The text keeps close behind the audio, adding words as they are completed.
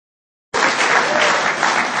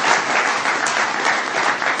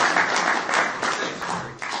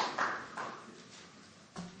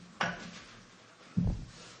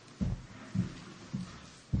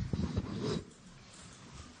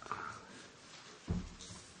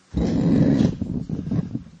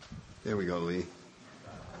There we go, Lee.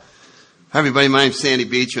 Hi, everybody. My name's Sandy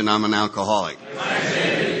Beach, and I'm an alcoholic. Hi,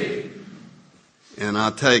 Sandy. And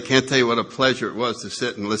I'll tell you, can't tell you what a pleasure it was to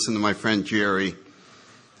sit and listen to my friend Jerry.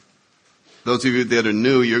 Those of you that are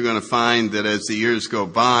new, you're going to find that as the years go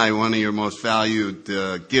by, one of your most valued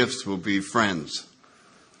gifts will be friends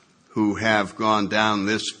who have gone down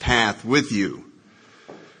this path with you,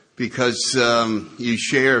 because you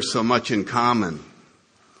share so much in common.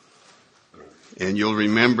 And you'll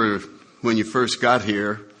remember when you first got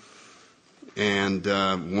here and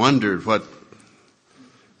wondered what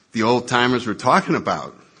the old-timers were talking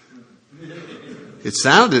about. It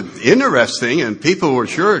sounded interesting, and people were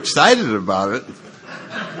sure excited about it.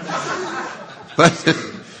 But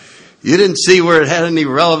you didn't see where it had any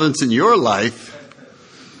relevance in your life.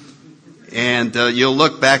 And you'll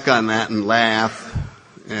look back on that and laugh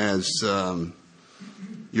as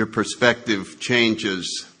your perspective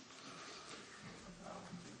changes,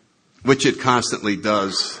 which it constantly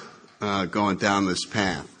does going down this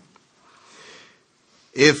path.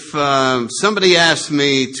 If somebody asked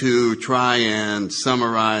me to try and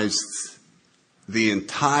summarize the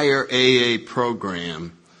entire AA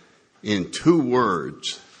program in 2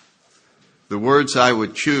 words, the words I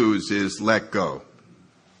would choose is let go.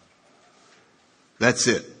 That's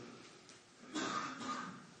it.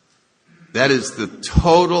 That is the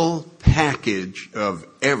total package of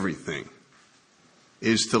everything,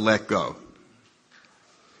 is to let go.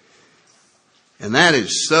 And that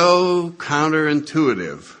is so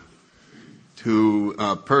counterintuitive to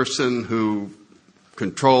a person who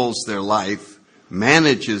controls their life,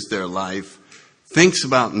 manages their life, thinks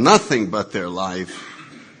about nothing but their life.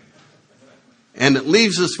 And it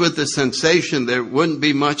leaves us with the sensation there wouldn't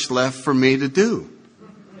be much left for me to do.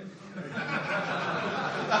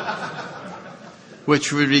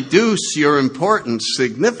 Which would reduce your importance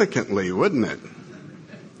significantly, wouldn't it?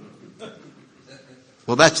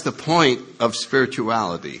 Well, that's the point of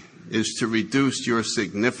spirituality, is to reduce your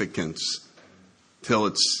significance till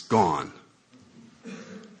it's gone.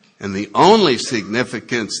 And the only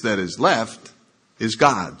significance that is left is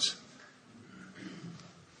God's.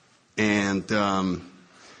 And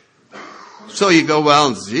so you go,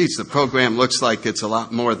 well, geez, the program looks like it's a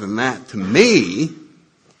lot more than that to me.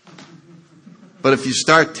 But if you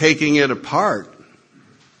start taking it apart,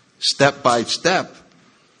 step by step,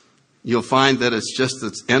 you'll find that it's just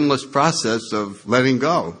this endless process of letting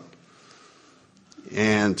go.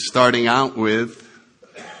 And starting out with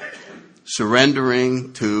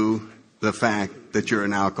surrendering to the fact that you're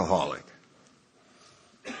an alcoholic.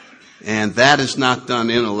 And that is not done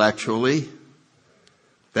intellectually.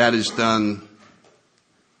 That is done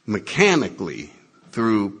mechanically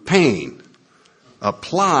through pain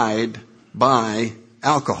applied by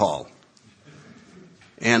alcohol.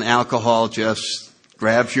 And alcohol just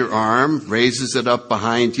grabs your arm, raises it up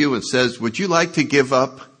behind you and says, would you like to give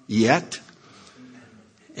up yet?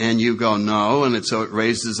 And you go, no. And so it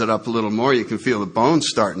raises it up a little more. You can feel the bones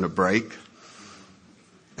starting to break.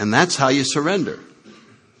 And that's how you surrender.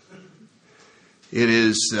 It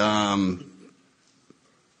is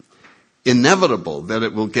inevitable that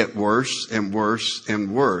it will get worse and worse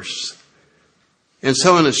and worse. And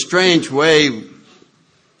so in a strange way,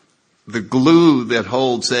 the glue that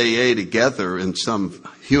holds AA together in some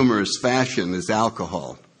humorous fashion is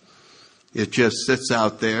alcohol. It just sits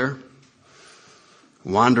out there,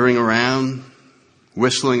 wandering around,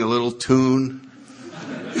 whistling a little tune.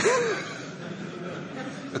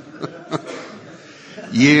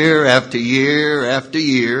 Year after year after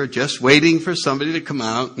year, just waiting for somebody to come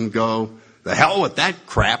out and go, the hell with that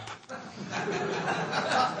crap.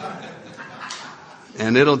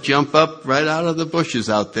 And it'll jump up right out of the bushes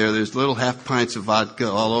out there. There's little half pints of vodka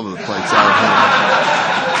all over the place out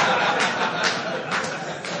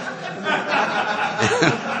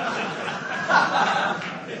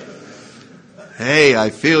here. Hey, I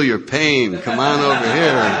feel your pain. Come on over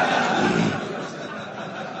here.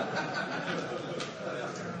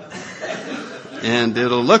 And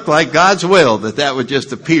it'll look like God's will that would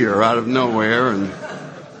just appear out of nowhere,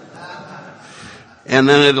 and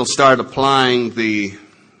then it'll start applying the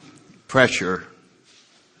pressure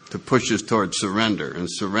to push us towards surrender and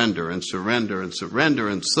surrender and surrender and surrender.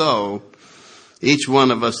 And so each one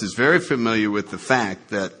of us is very familiar with the fact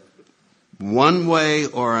that one way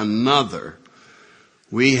or another,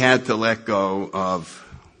 we had to let go of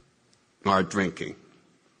our drinking.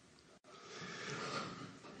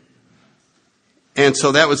 And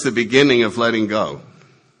so that was the beginning of letting go.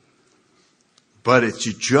 But it's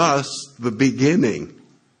just the beginning.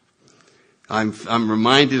 I'm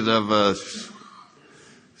reminded of a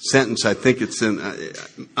sentence, I think it's in,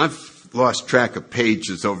 I've lost track of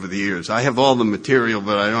pages over the years. I have all the material,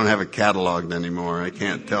 but I don't have it cataloged anymore. I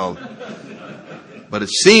can't tell. But it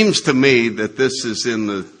seems to me that this is in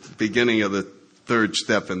the beginning of the third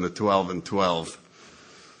step in the 12 and 12,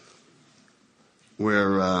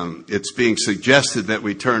 where it's being suggested that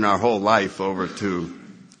we turn our whole life over to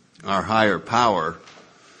our higher power.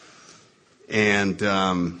 And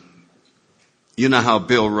you know how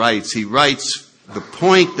Bill writes. He writes the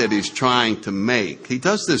point that he's trying to make. He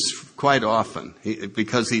does this quite often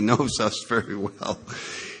because he knows us very well.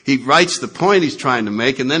 He writes the point he's trying to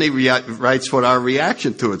make, and then he writes what our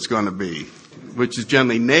reaction to it's going to be, which is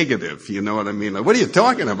generally negative. You know what I mean? Like, what are you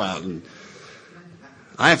talking about? And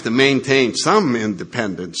I have to maintain some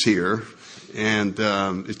independence here. And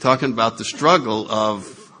he's talking about the struggle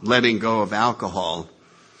of letting go of alcohol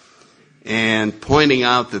and pointing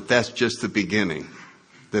out that that's just the beginning,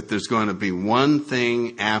 that there's going to be one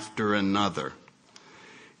thing after another.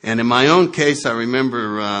 And in my own case, I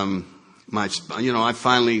remember I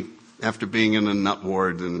finally, after being in a nut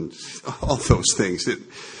ward and all those things,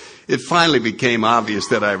 it finally became obvious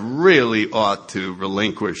that I really ought to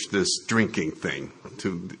relinquish this drinking thing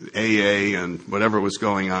to AA and whatever was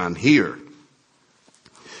going on here.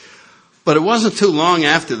 But it wasn't too long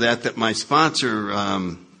after that my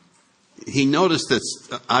sponsor, he noticed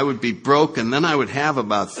that I would be broke and then I would have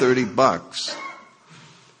about $30.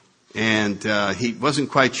 And he wasn't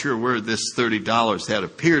quite sure where this $30 had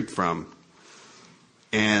appeared from.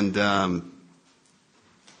 And I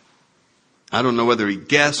don't know whether he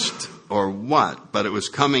guessed or what, but it was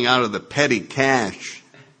coming out of the petty cash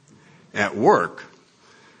at work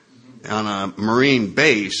on a Marine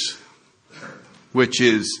base, which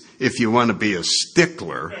is, if you want to be a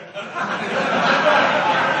stickler,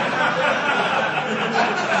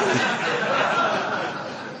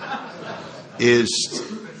 is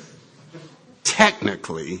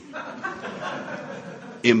technically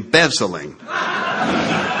embezzling.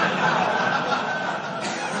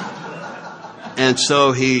 And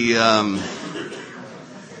so he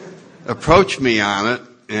approached me on it,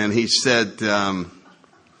 and he said,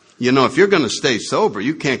 if you're going to stay sober,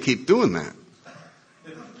 you can't keep doing that.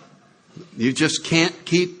 You just can't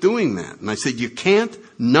keep doing that. And I said, you can't?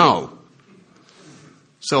 No.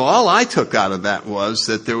 So all I took out of that was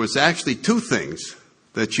that there was actually two things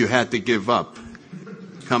that you had to give up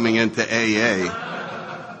coming into AA,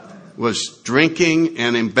 was drinking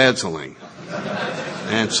and embezzling.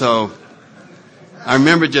 And so I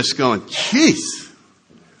remember just going, "Jeez,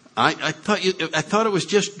 I thought it was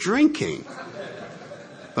just drinking."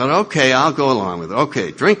 But okay, I'll go along with it.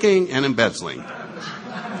 Okay, drinking and embezzling.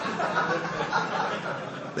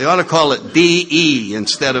 They ought to call it DE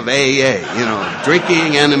instead of AA,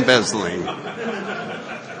 drinking and embezzling.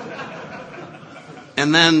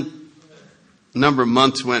 And then a number of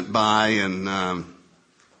months went by, and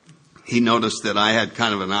he noticed that I had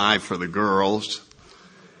kind of an eye for the girls.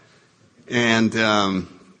 And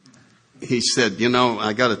he said,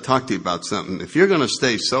 I got to talk to you about something. If you're going to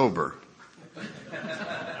stay sober,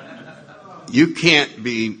 you can't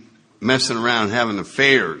be messing around having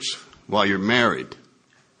affairs while you're married.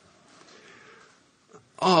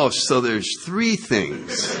 Oh, so there's three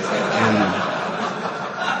things.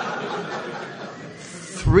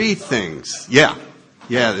 Three things. Yeah,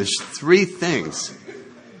 there's three things.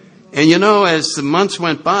 And as the months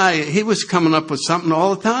went by, he was coming up with something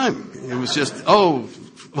all the time. It was just,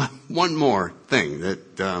 one more thing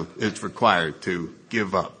that is required to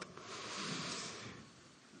give up.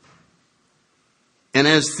 And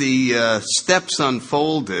as the steps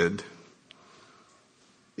unfolded,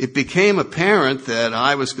 it became apparent that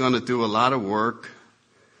I was going to do a lot of work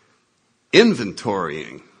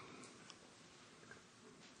inventorying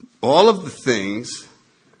all of the things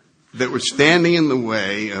that were standing in the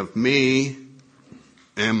way of me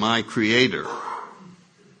and my Creator.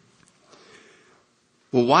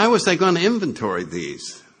 Well, why was I going to inventory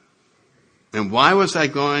these? And why was I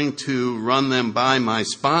going to run them by my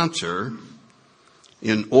sponsor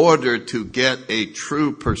in order to get a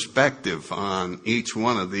true perspective on each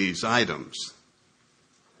one of these items?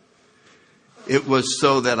 It was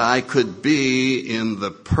so that I could be in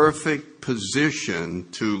the perfect position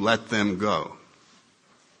to let them go.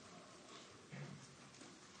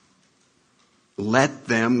 Let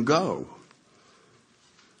them go.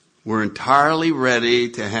 We're entirely ready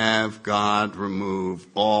to have God remove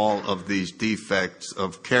all of these defects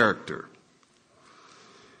of character.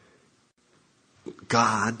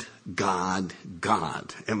 God, God,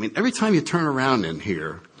 God. I mean, every time you turn around in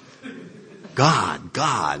here, God,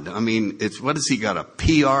 God. I mean, what has he got, a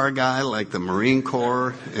PR guy like the Marine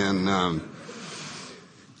Corps? And,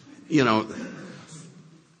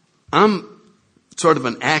 I'm sort of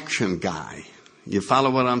an action guy. You follow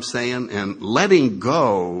what I'm saying? And letting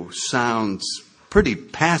go sounds pretty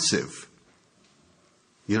passive.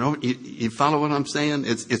 You know, you follow what I'm saying?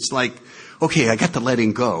 It's like, okay, I got the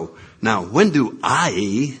letting go. Now, when do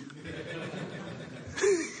I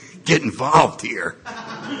get involved here?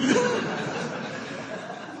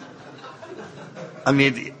 I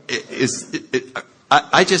mean,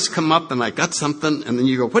 I just come up and I got something, and then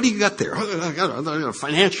you go, what do you got there? I got a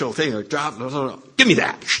financial thing, a job. Give me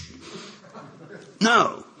that.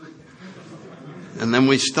 No. And then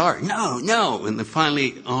we start, no. And then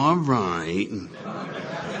finally, all right.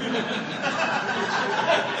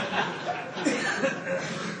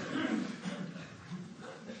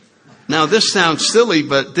 Now, this sounds silly,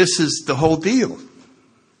 but this is the whole deal.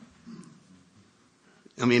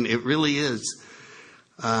 I mean, it really is.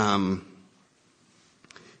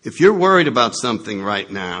 If you're worried about something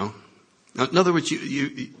right now, in other words,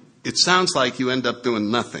 it sounds like you end up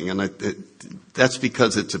doing nothing, and that's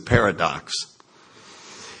because it's a paradox.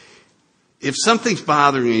 If something's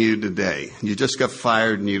bothering you today, you just got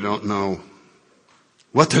fired and you don't know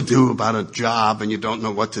what to do about a job and you don't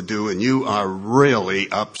know what to do and you are really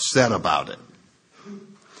upset about it.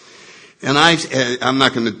 And I'm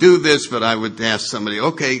not going to do this, but I would ask somebody,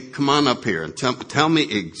 okay, come on up here and tell me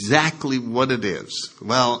exactly what it is.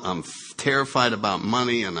 Well, I'm terrified about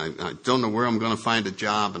money and I don't know where I'm going to find a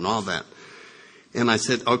job and all that. And I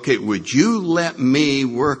said, okay, would you let me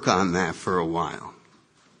work on that for a while?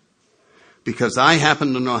 Because I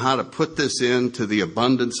happen to know how to put this into the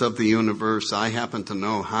abundance of the universe. I happen to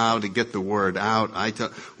know how to get the word out.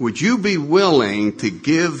 Would you be willing to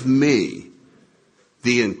give me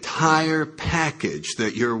the entire package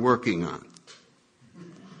that you're working on?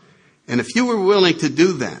 And if you were willing to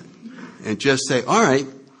do that and just say, all right,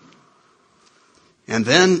 and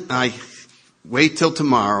then I wait till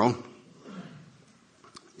tomorrow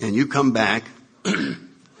and you come back,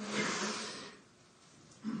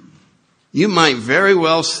 you might very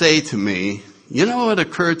well say to me, you know what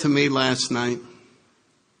occurred to me last night?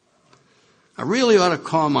 I really ought to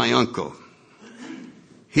call my uncle.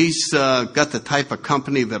 He's got the type of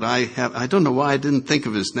company that I have. I don't know why I didn't think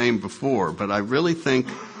of his name before, but I really think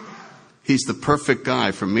he's the perfect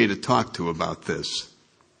guy for me to talk to about this.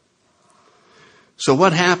 So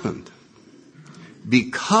what happened?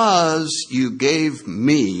 Because you gave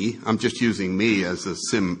me, I'm just using me as a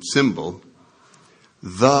symbol,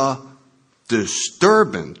 the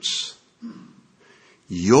disturbance,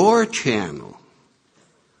 your channel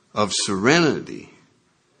of serenity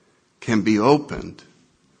can be opened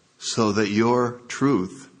so that your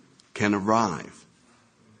truth can arrive.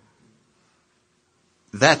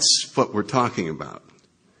 That's what we're talking about.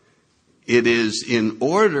 It is in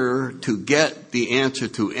order to get the answer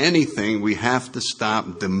to anything, we have to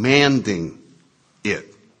stop demanding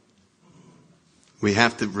it. We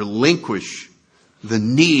have to relinquish the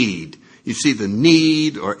need. You see, the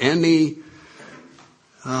need or anything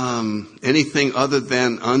other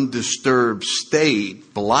than undisturbed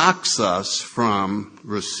state blocks us from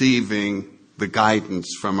receiving the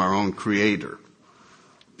guidance from our own Creator.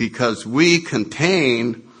 Because we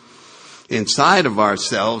contain inside of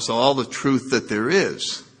ourselves all the truth that there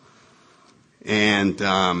is. And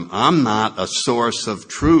I'm not a source of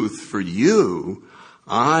truth for you.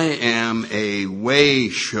 I am a way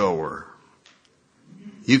shower.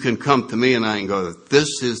 You can come to me and I can go,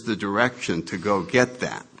 this is the direction to go get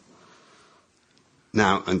that.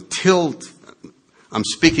 Now, I'm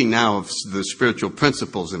speaking now of the spiritual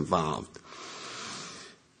principles involved.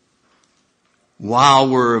 While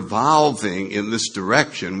we're evolving in this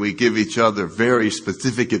direction, we give each other very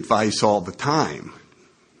specific advice all the time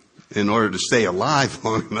in order to stay alive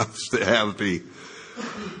long enough to have the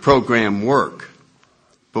program work.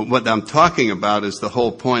 But what I'm talking about is the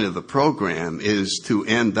whole point of the program is to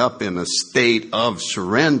end up in a state of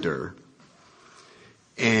surrender.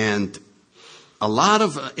 And a lot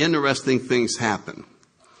of interesting things happen.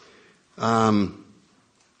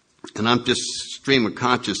 And I'm just stream of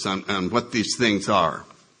conscious on what these things are.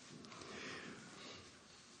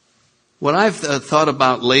 What I've thought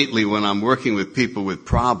about lately when I'm working with people with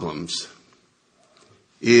problems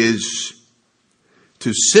is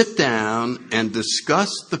to sit down and discuss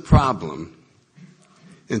the problem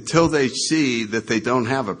until they see that they don't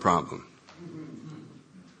have a problem.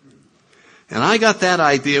 And I got that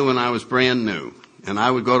idea when I was brand new. And I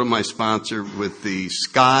would go to my sponsor with the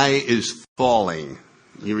sky is falling.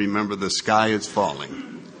 You remember the sky is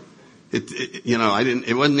falling. It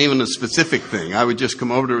wasn't even a specific thing. I would just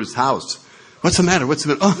come over to his house. What's the matter?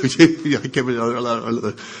 Oh,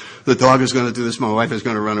 the dog is going to do this, my wife is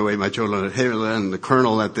going to run away, my children, and the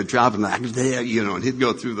colonel at the job, and and he'd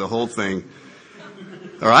go through the whole thing.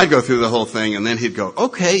 Or I'd go through the whole thing, and then he'd go,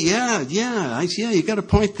 okay, yeah, you got a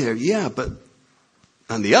point there, yeah, but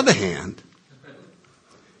on the other hand,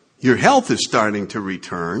 your health is starting to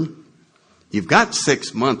return. You've got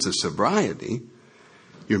 6 months of sobriety.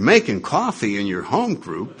 You're making coffee in your home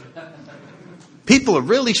group. People are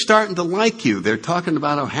really starting to like you. They're talking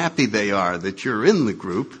about how happy they are that you're in the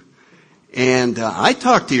group. And I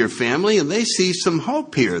talk to your family, and they see some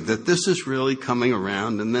hope here that this is really coming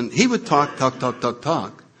around. And then he would talk.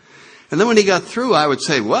 And then when he got through, I would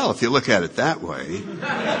say, well, if you look at it that way,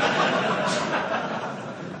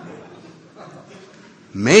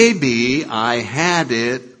 maybe I had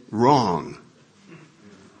it wrong.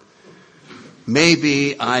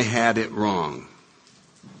 Maybe I had it wrong.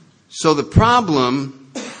 So the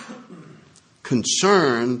problem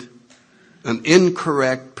concerned an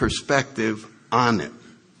incorrect perspective on it.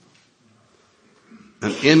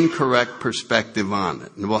 An incorrect perspective on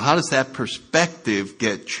it. Well, how does that perspective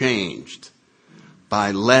get changed?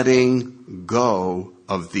 By letting go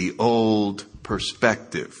of the old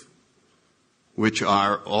perspective, which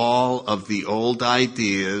are all of the old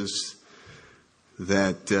ideas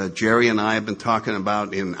that Jerry and I have been talking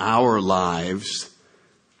about in our lives,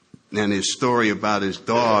 and his story about his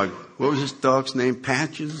dog. What was his dog's name?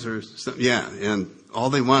 Patches or something? Yeah, and all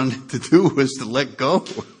they wanted to do was to let go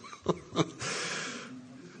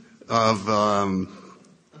of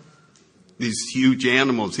these huge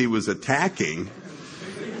animals he was attacking.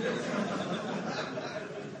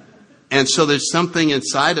 And so there's something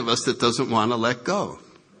inside of us that doesn't want to let go.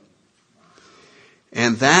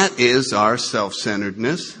 And that is our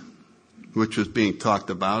self-centeredness, which was being talked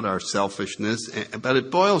about, our selfishness. But it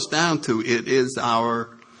boils down to, it is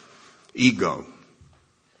our ego.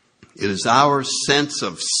 It is our sense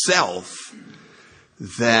of self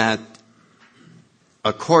that,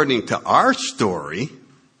 according to our story,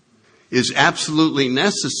 is absolutely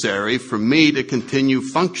necessary for me to continue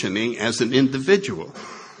functioning as an individual.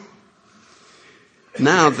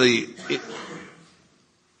 Now,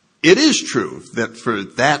 it is true that for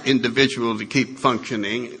that individual to keep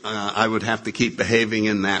functioning, I would have to keep behaving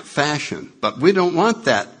in that fashion. But we don't want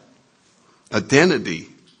that identity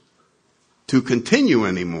to continue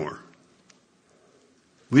anymore.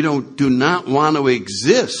 We do not want to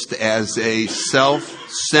exist as a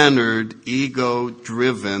self-centered,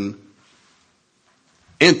 ego-driven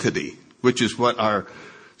entity, which is what our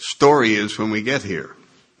story is when we get here.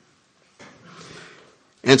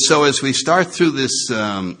 And so as we start through this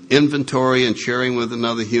inventory and sharing with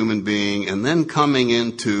another human being, and then coming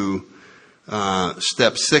into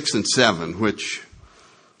steps 6 and 7, which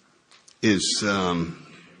is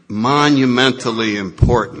monumentally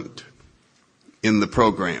important in the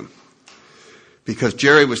program. Because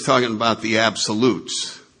Jerry was talking about the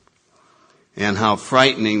absolutes and how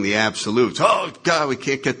frightening the absolutes. Oh, God, we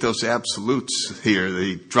can't get those absolutes here.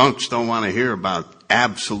 The drunks don't want to hear about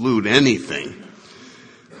absolute anything.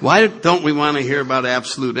 Why don't we want to hear about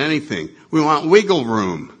absolute anything? We want wiggle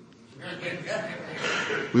room.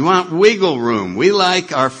 We want wiggle room. We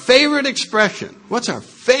like our favorite expression. What's our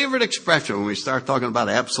favorite expression when we start talking about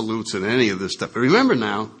absolutes and any of this stuff? But remember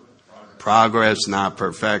now, progress, not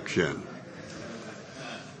perfection.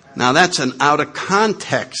 Now that's an out of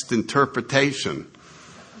context interpretation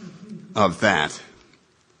of that.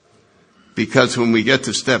 Because when we get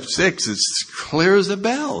to step 6, it's clear as a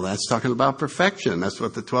bell. That's talking about perfection. That's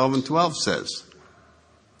what the 12 and 12 says.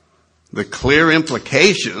 The clear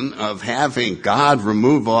implication of having God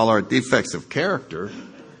remove all our defects of character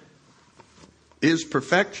is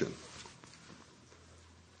perfection.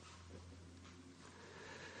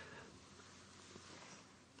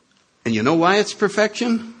 And you know why it's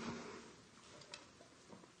perfection?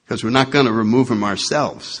 Because we're not going to remove them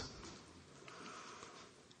ourselves.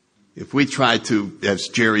 If we try to, as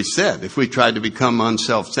Jerry said, if we try to become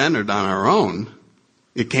unself-centered on our own,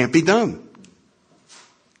 it can't be done.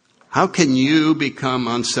 How can you become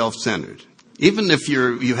unself-centered? Even if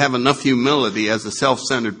you have enough humility as a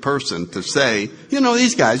self-centered person to say,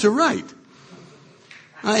 these guys are right.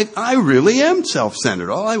 I really am self-centered.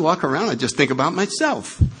 All I walk around, I just think about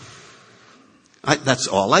myself. That's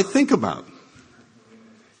all I think about.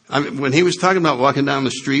 When he was talking about walking down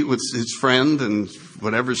the street with his friend and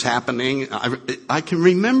whatever's happening, I can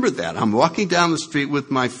remember that. I'm walking down the street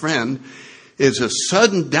with my friend. It's a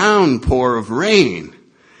sudden downpour of rain.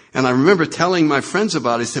 And I remember telling my friends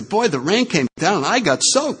about it. I said, boy, the rain came down and I got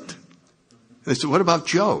soaked. They said, what about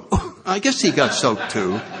Joe? Oh, I guess he got soaked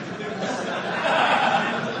too.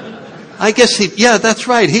 I guess yeah, that's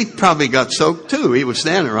right. He probably got soaked too. He was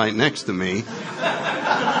standing right next to me.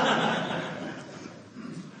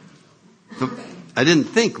 But I didn't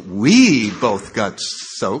think we both got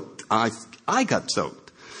soaked. I got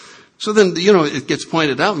soaked. So then, it gets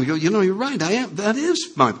pointed out and we go, you're right. I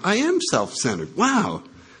am self-centered. Wow.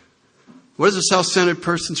 What is a self-centered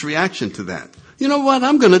person's reaction to that? You know what?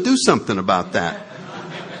 I'm going to do something about that.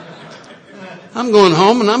 I'm going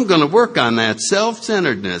home and I'm going to work on that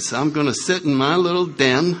self-centeredness. I'm going to sit in my little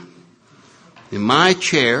den, in my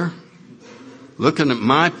chair, looking at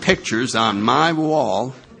my pictures on my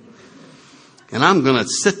wall, and I'm going to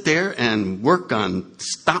sit there and work on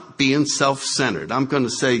stop being self-centered. I'm going to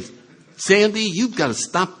say, Sandy, you've got to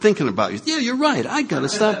stop thinking about you. Yeah, you're right. I got to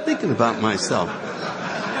stop thinking about myself.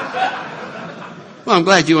 Well, I'm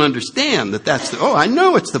glad you understand that I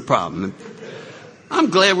know it's the problem. I'm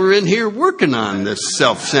glad we're in here working on this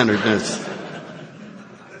self-centeredness.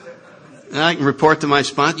 And I can report to my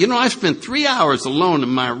sponsor, I spent 3 hours alone in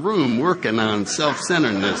my room working on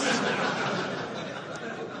self-centeredness.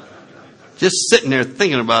 Just sitting there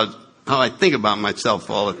thinking about how I think about myself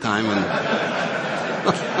all the time.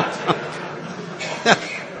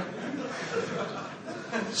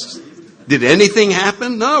 Did anything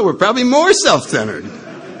happen? No, we're probably more self-centered.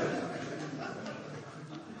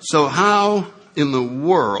 So how in the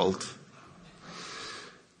world,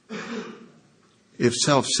 if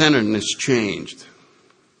self-centeredness changed?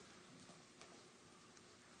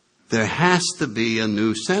 There has to be a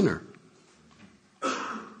new center.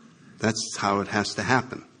 That's how it has to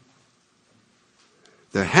happen.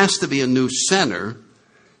 There has to be a new center,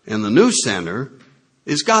 and the new center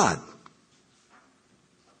is God.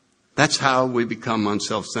 That's how we become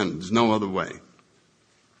unself-centered. There's no other way.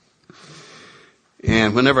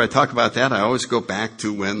 And whenever I talk about that, I always go back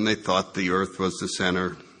to when they thought the earth was the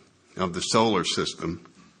center of the solar system.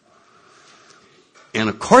 And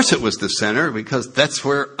of course it was the center because that's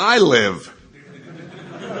where I live.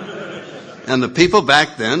 And the people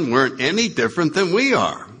back then weren't any different than we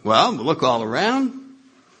are. Well, look all around.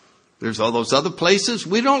 There's all those other places.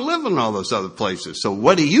 We don't live in all those other places. So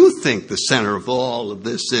what do you think the center of all of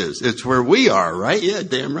this is? It's where we are, right? Yeah,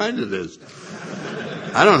 damn right it is.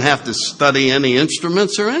 I don't have to study any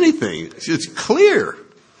instruments or anything. It's clear.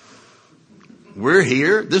 We're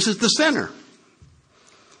here. This is the center.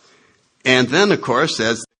 And then, of course,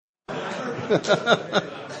 as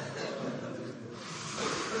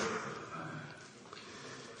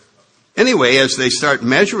anyway, as they start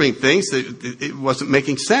measuring things, it wasn't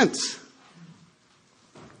making sense.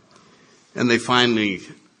 And they finally,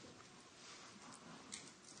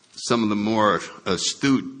 some of the more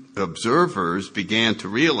astute observers began to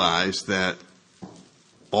realize that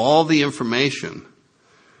all the information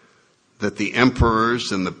that the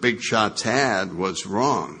emperors and the big shots had was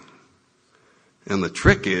wrong. And the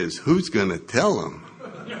trick is, who's going to tell them?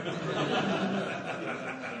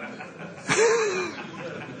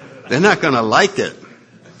 They're not going to like it.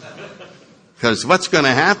 Because what's going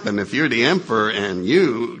to happen if you're the emperor and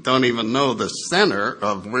you don't even know the center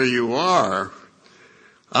of where you are?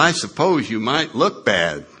 I suppose you might look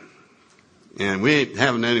bad. And we ain't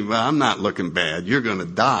having I'm not looking bad. You're going to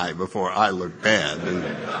die before I look bad. And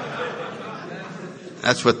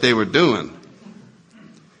that's what they were doing.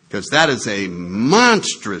 Because that is a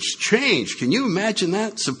monstrous change. Can you imagine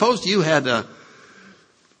that? Suppose you had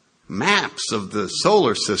maps of the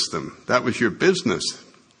solar system. That was your business.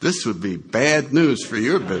 This would be bad news for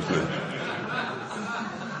your business.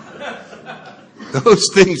 Those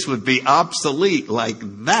things would be obsolete like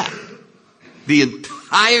that. The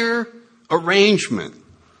entire arrangement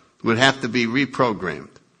would have to be reprogrammed.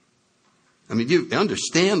 I mean, you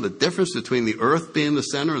understand the difference between the earth being the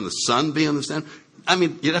center and the sun being the center? I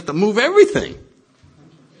mean, you'd have to move everything.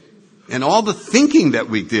 And all the thinking that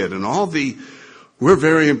we did and we're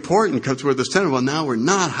very important because we're the center. Well, now we're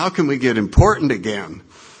not. How can we get important again?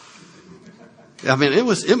 I mean,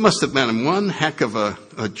 it must have been one heck of a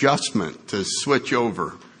adjustment to switch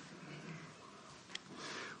over.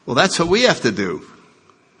 Well, that's what we have to do.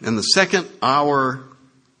 And the second our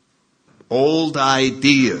old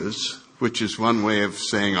ideas, which is one way of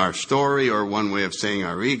saying our story or one way of saying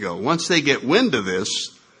our ego, once they get wind of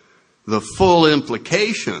this, the full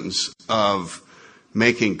implications of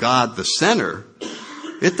making God the center,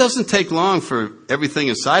 it doesn't take long for everything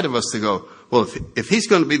inside of us to go, well, if he's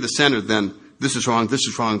going to be the center, then this is wrong, this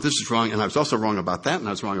is wrong, this is wrong, and I was also wrong about that, and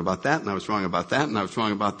I was wrong about that, and I was wrong about that, and I was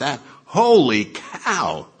wrong about that. Holy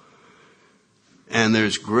cow! And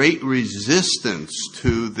there's great resistance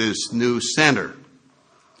to this new center.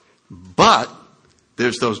 But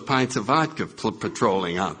there's those pints of vodka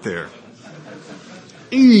patrolling out there.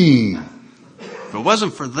 If it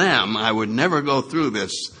wasn't for them, I would never go through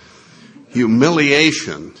this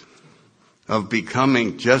humiliation of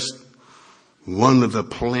becoming just one of the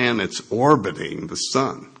planets orbiting the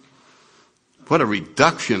sun. What a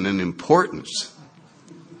reduction in importance.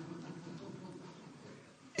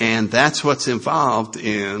 And that's what's involved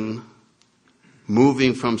in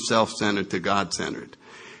moving from self-centered to God-centered.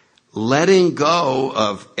 Letting go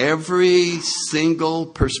of every single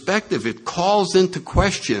perspective. It calls into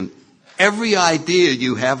question every idea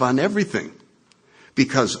you have on everything.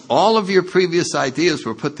 Because all of your previous ideas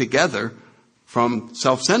were put together from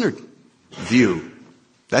self-centered view.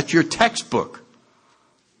 That's your textbook.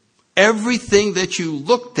 Everything that you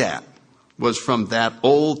looked at was from that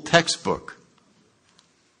old textbook.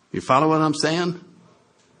 You follow what I'm saying?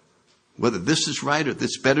 Whether this is right or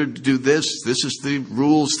it's better to do this, this is the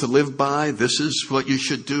rules to live by, this is what you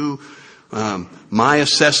should do. My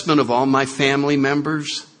assessment of all my family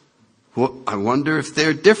members, well, I wonder if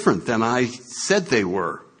they're different than I said they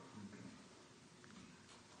were.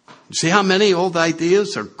 See how many old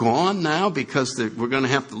ideas are gone now because we're going to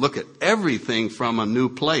have to look at everything from a new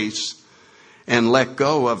place and let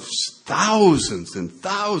go of thousands and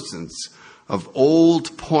thousands of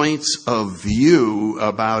old points of view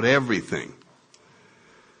about everything.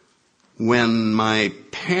 When my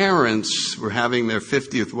parents were having their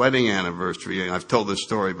 50th wedding anniversary, I've told this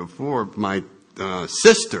story before, my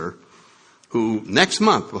sister, who next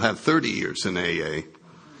month will have 30 years in AA,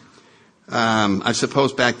 I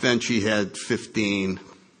suppose back then she had 15,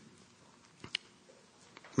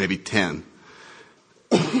 maybe 10.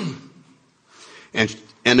 And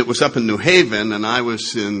it was up in New Haven, and I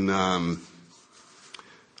was in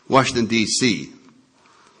Washington, D.C.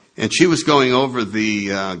 And she was going over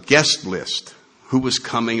the guest list, who was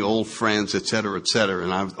coming, old friends, et cetera, et cetera.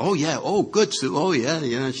 And I was, oh, yeah, oh, good, Sue, oh,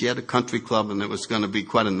 yeah. She had a country club, and it was going to be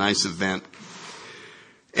quite a nice event.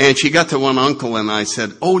 And she got to one uncle, and I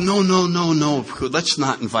said, oh, no, let's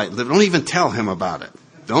not invite, don't even tell him about it.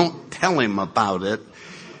 Don't tell him about it.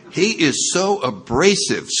 He is so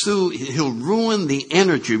abrasive. Sue, he'll ruin the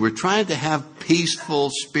energy. We're trying to have peaceful,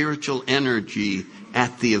 spiritual energy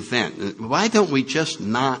at the event. Why don't we just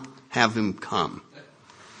not have him come?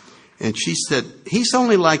 And she said, he's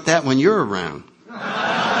only like that when you're around.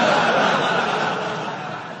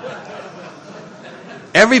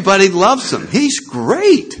 Everybody loves him. He's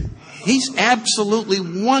great. He's absolutely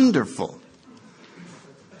wonderful.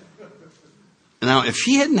 Now, if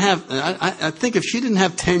she hadn't have, I think if she didn't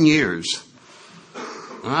have 10 years,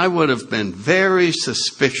 I would have been very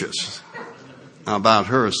suspicious about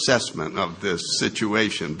her assessment of this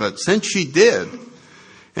situation. But since she did,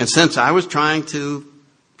 and since I was trying to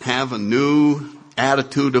have a new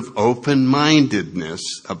attitude of open-mindedness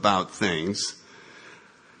about things,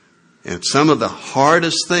 and some of the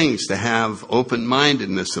hardest things to have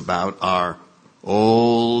open-mindedness about are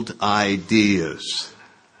old ideas.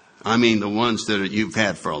 I mean, the ones that you've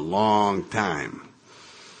had for a long time.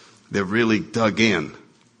 They're really dug in.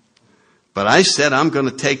 But I said, I'm going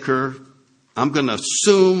to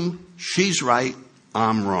assume she's right,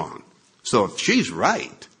 I'm wrong. So if she's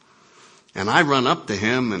right, and I run up to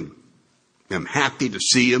him and am happy to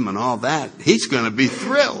see him and all that, he's going to be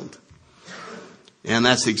thrilled. And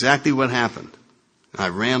that's exactly what happened. I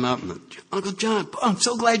ran up and, Uncle John, I'm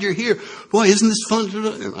so glad you're here. Boy, isn't this fun?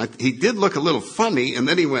 And he did look a little funny, and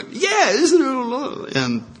then he went, yeah, isn't it?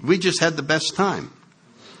 And we just had the best time.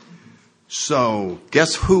 So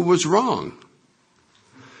guess who was wrong?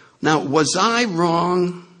 Now, was I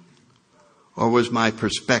wrong, or was my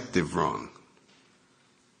perspective wrong?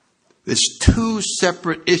 There's two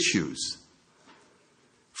separate issues.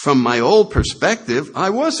 From my old perspective,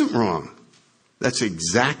 I wasn't wrong. That's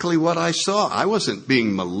exactly what I saw. I wasn't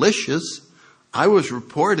being malicious. I was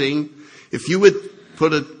reporting. If you would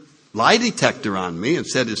put a lie detector on me and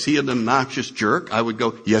said, is he an obnoxious jerk? I would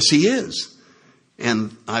go, yes, he is.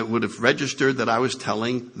 And I would have registered that I was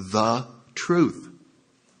telling the truth.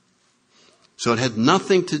 So it had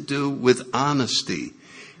nothing to do with honesty.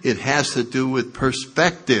 It has to do with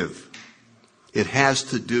perspective. It has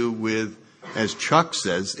to do with, as Chuck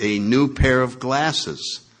says, a new pair of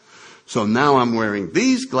glasses. So now I'm wearing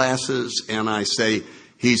these glasses, and I say,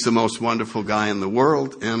 he's the most wonderful guy in the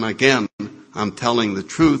world. And again, I'm telling the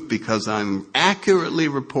truth because I'm accurately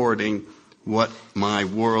reporting what my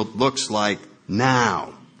world looks like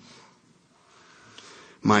now.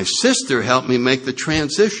 My sister helped me make the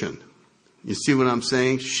transition. You see what I'm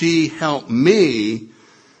saying? She helped me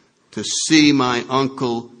to see my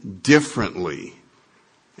uncle differently.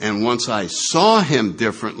 And once I saw him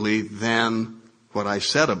differently, then what I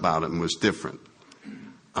said about him was different.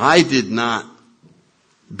 I did not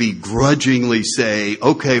begrudgingly say,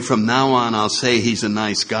 okay, from now on I'll say he's a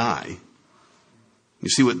nice guy. You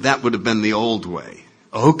see, what that would have been the old way.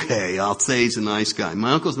 Okay, I'll say he's a nice guy.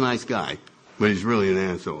 My uncle's a nice guy, but he's really an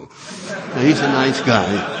asshole. He's a nice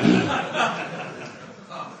guy.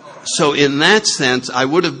 So in that sense, I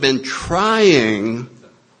would have been trying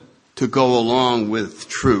to go along with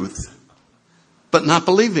truth, but not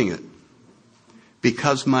believing it,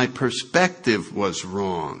 because my perspective was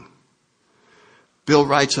wrong. Bill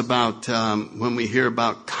writes about when we hear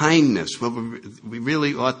about kindness, well, we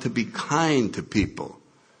really ought to be kind to people.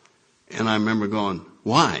 And I remember going,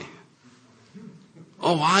 why?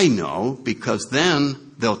 Oh, I know, because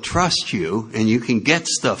then they'll trust you and you can get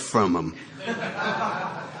stuff from them.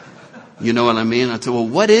 You know what I mean? I said, well,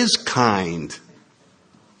 what is kind?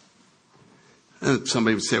 And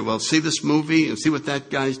somebody would say, well, see this movie and see what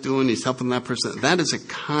that guy's doing. He's helping that person. That is a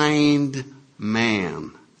kind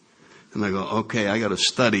man. And I go, okay, I got to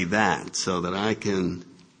study that so that I can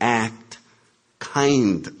act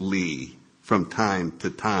kindly from time to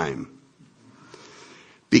time.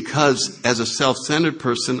 Because as a self-centered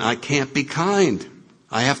person, I can't be kind.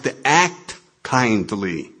 I have to act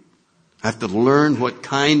kindly. I have to learn what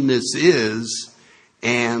kindness is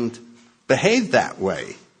and behave that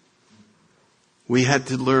way. We had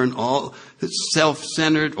to learn all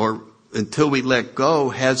self-centered, or until we let go,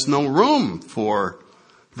 has no room for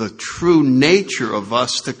the true nature of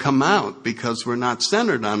us to come out, because we're not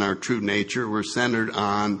centered on our true nature. We're centered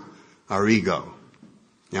on our ego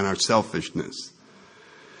and our selfishness.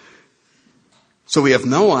 So we have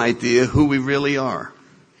no idea who we really are.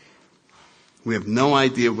 We have no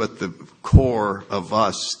idea what the core of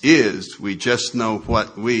us is. We just know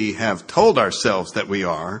what we have told ourselves that we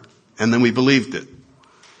are, and then we believed it.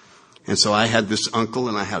 And so I had this uncle,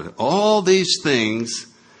 and I had all these things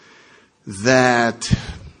that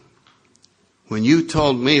when you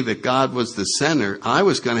told me that God was the center, I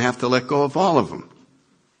was going to have to let go of all of them.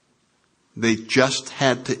 They just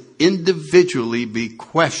had to individually be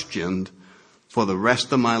questioned for the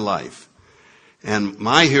rest of my life. And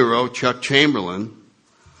my hero, Chuck Chamberlain,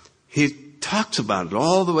 he talks about it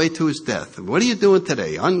all the way to his death. What are you doing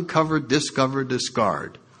today? Uncover, discover,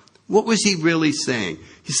 discard. What was he really saying?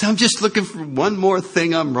 He said, I'm just looking for one more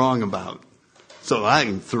thing I'm wrong about, so I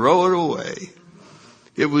can throw it away.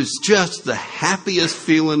 It was just the happiest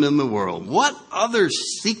feeling in the world. What other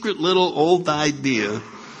secret little old idea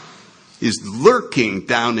is lurking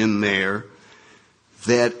down in there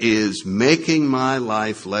that is making my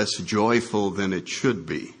life less joyful than it should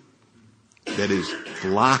be? That is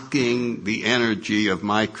blocking the energy of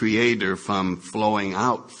my Creator from flowing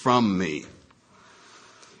out from me.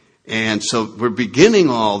 And so we're beginning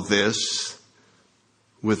all this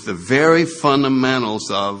with the very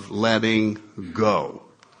fundamentals of letting go.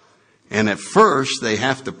 And at first, they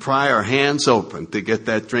have to pry our hands open to get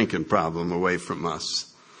that drinking problem away from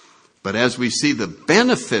us. But as we see the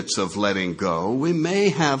benefits of letting go, we may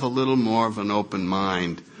have a little more of an open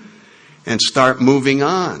mind and start moving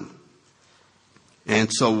on.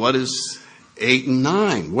 And so what is 8 and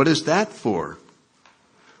 9? What is that for?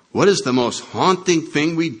 What is the most haunting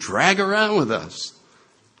thing we drag around with us?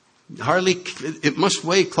 It must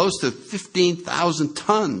weigh close to 15,000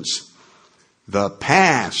 tons. The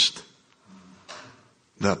past.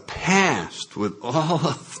 The past, with all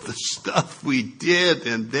of the stuff we did,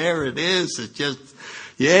 and there it is. It's just,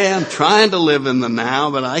 yeah, I'm trying to live in the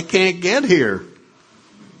now, but I can't get here.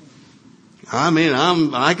 I mean,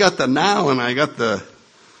 I got the now, and I got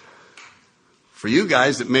for you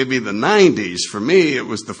guys, it may be the 90s. For me, it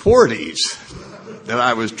was the 40s that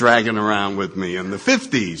I was dragging around with me, and the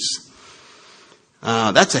 50s.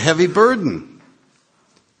 That's a heavy burden.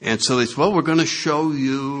 And so they said, well, we're going to show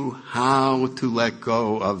you how to let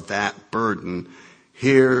go of that burden.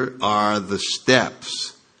 Here are the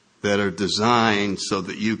steps that are designed so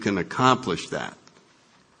that you can accomplish that.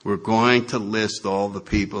 We're going to list all the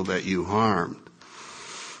people that you harmed.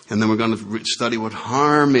 And then we're going to study what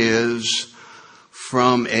harm is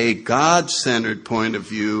from a God-centered point of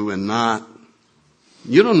view, and not,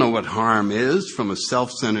 you don't know what harm is from a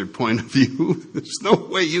self-centered point of view. There's no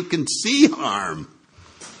way you can see harm.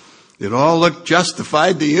 It all looked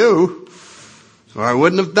justified to you, or I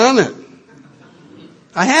wouldn't have done it.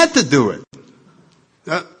 I had to do it.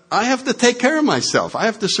 I have to take care of myself. I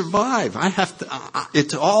have to survive.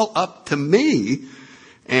 It's all up to me.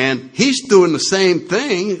 And he's doing the same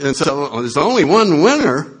thing. And so there's only one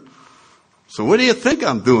winner. So what do you think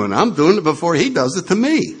I'm doing? I'm doing it before he does it to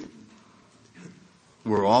me.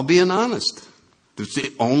 We're all being honest. It's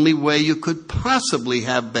the only way you could possibly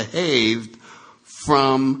have behaved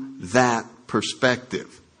from that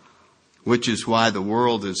perspective. which is why the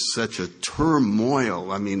world is such a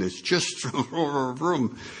turmoil. I mean, it's just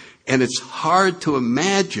room. And it's hard to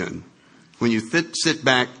imagine when you sit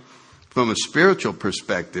back from a spiritual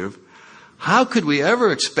perspective, how could we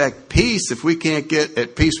ever expect peace if we can't get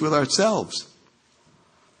at peace with ourselves?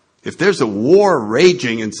 If there's a war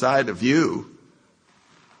raging inside of you,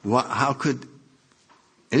 how could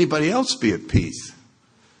anybody else be at peace?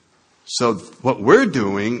 So what we're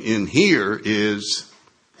doing in here is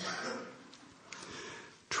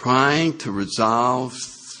trying to resolve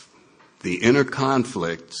the inner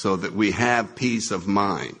conflict so that we have peace of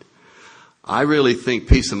mind. I really think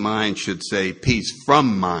peace of mind should say peace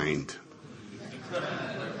from mind.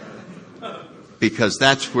 Because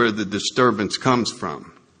that's where the disturbance comes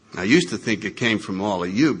from. I used to think it came from all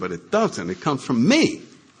of you, but it doesn't. It comes from me.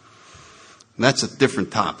 And that's a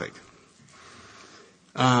different topic.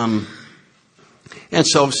 And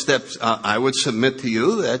so I would submit to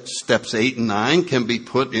you that steps 8 and 9 can be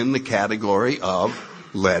put in the category of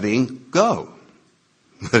letting go.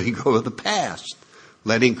 Letting go of the past.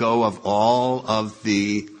 Letting go of all of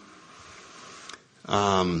the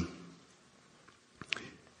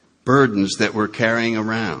burdens that we're carrying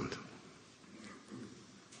around.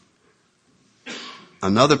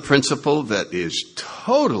 Another principle that is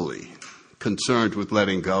totally concerned with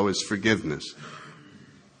letting go is forgiveness.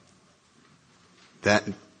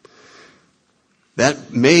 That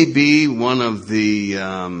may be one of the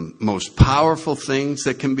most powerful things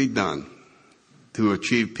that can be done to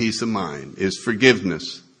achieve peace of mind, is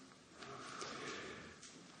forgiveness.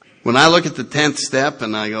 When I look at the 10th step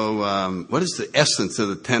and I go, what is the essence of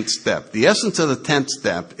the 10th step? The essence of the 10th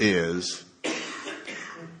step is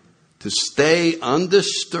to stay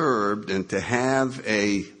undisturbed and to have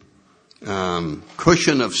a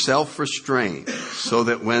cushion of self-restraint so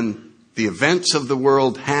that when the events of the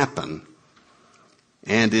world happen,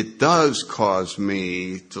 and it does cause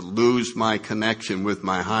me to lose my connection with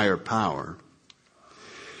my higher power,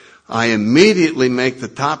 I immediately make the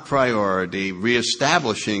top priority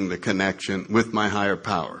reestablishing the connection with my higher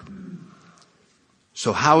power.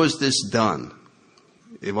 So how is this done?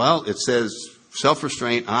 Well, it says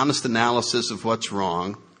self-restraint, honest analysis of what's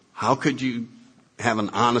wrong. How could you have an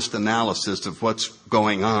honest analysis of what's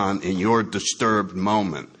going on in your disturbed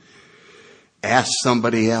moment? Ask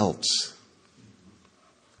somebody else.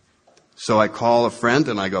 So I call a friend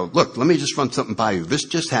and I go, look, let me just run something by you. This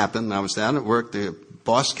just happened. I was down at work. The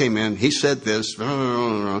boss came in. He said this.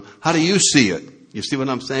 How do you see it? You see what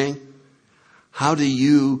I'm saying? How do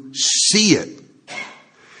you see it?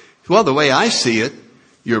 Well, the way I see it,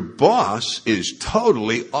 your boss is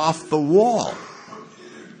totally off the wall.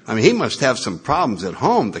 I mean, he must have some problems at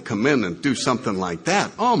home to come in and do something like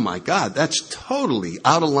that. Oh, my God, that's totally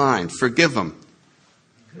out of line. Forgive him.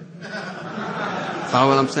 Follow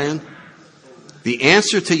what I'm saying? The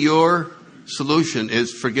answer to your solution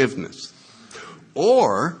is forgiveness.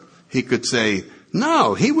 Or he could say,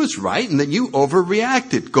 no, he was right and then you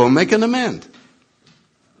overreacted. Go make an amend.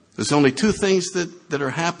 There's only two things that are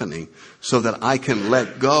happening so that I can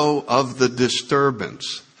let go of the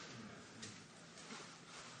disturbance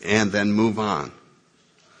and then move on.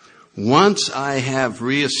 Once I have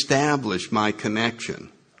reestablished my connection,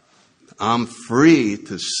 I'm free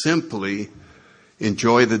to simply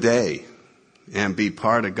enjoy the day and be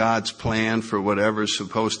part of God's plan for whatever's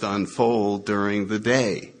supposed to unfold during the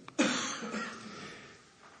day.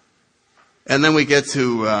 And then we get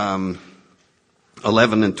to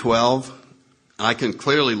 11 and 12. I can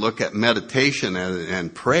clearly look at meditation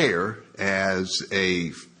and prayer as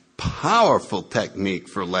a powerful technique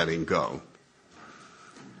for letting go.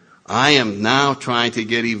 I am now trying to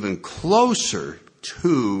get even closer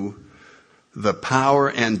to the power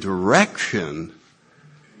and direction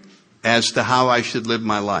as to how I should live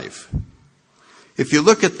my life. If you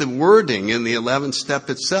look at the wording in the 11th step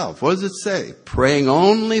itself, what does it say? Praying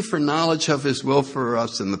only for knowledge of His will for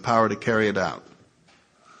us and the power to carry it out.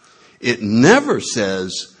 It never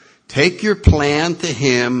says, take your plan to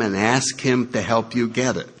Him and ask Him to help you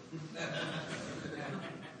get it.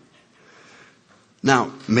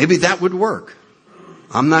 Now, maybe that would work.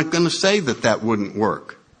 I'm not going to say that wouldn't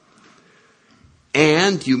work.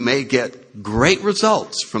 And you may get great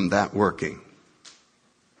results from that working.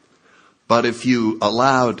 But if you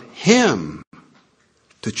allowed Him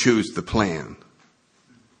to choose the plan,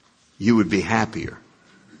 you would be happier.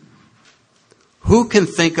 Who can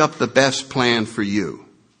think up the best plan for you?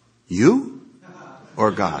 You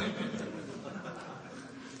or God?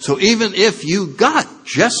 So even if you got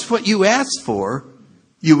just what you asked for,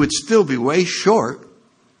 you would still be way short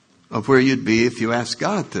of where you'd be if you asked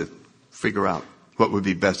God to figure out what would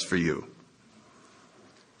be best for you.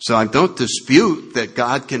 So I don't dispute that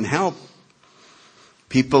God can help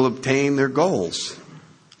people obtain their goals.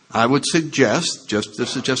 I would suggest,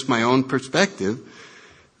 this is just my own perspective,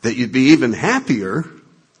 that you'd be even happier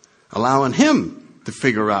allowing Him to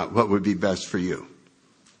figure out what would be best for you.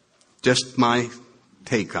 Just my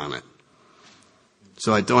take on it.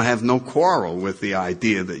 So I don't have no quarrel with the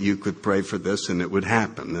idea that you could pray for this and it would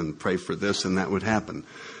happen, and pray for this and that would happen.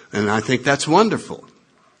 And I think that's wonderful.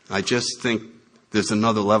 I just think there's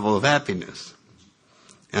another level of happiness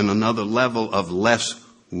and another level of less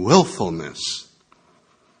willfulness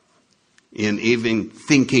in even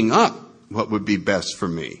thinking up what would be best for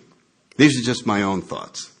me. These are just my own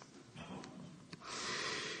thoughts.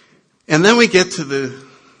 And then we get to the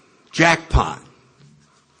jackpot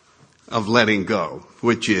of letting go,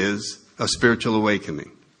 which is a spiritual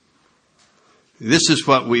awakening. This is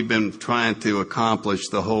what we've been trying to accomplish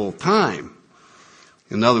the whole time.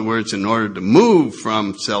 In other words, in order to move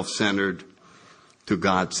from self-centered to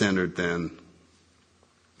God-centered, then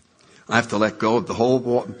I have to let go of the whole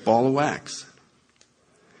ball of wax.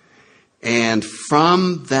 And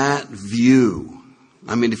from that view,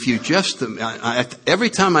 I mean, if you just, every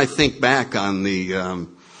time I think back on the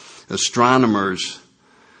astronomers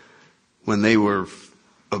when they were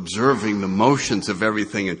observing the motions of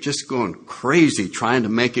everything and just going crazy trying to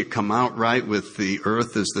make it come out right with the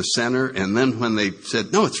earth as the center, and then when they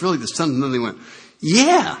said, no, it's really the sun, and then they went,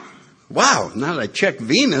 yeah, wow, now that I check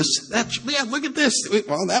Venus, look at this.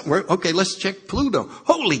 Well, that worked. Okay, let's check Pluto.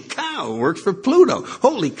 Holy cow, it works for Pluto.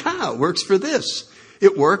 Holy cow, it works for this.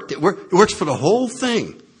 It worked. It works for the whole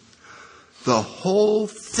thing. The whole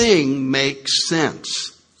thing makes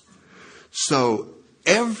sense. So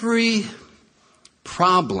every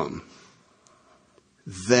problem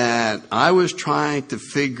that I was trying to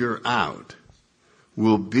figure out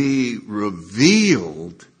will be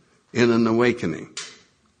revealed in an awakening.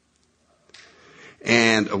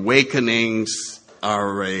 And awakenings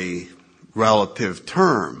are a relative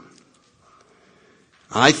term.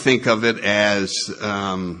 I think of it as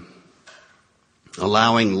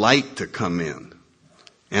allowing light to come in.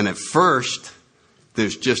 And at first,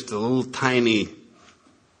 there's just a little tiny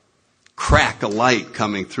crack of light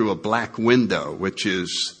coming through a black window, which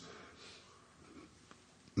is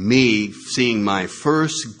me seeing my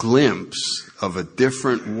first glimpse of a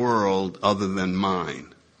different world other than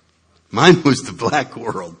mine. Mine was the black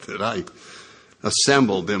world that I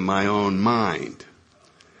assembled in my own mind.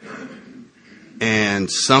 And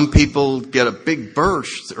some people get a big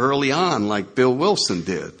burst early on, like Bill Wilson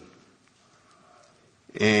did.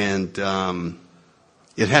 And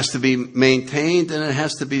it has to be maintained, and it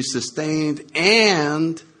has to be sustained,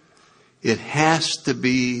 and it has to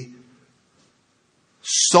be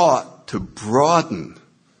sought to broaden,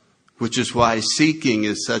 which is why seeking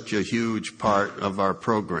is such a huge part of our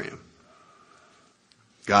program.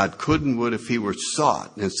 God could and would if He were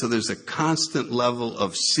sought. And so there's a constant level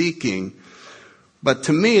of seeking. But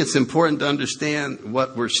to me, it's important to understand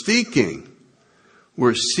what we're seeking.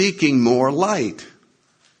 We're seeking more light.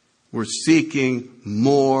 We're seeking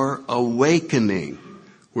more awakening.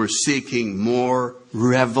 We're seeking more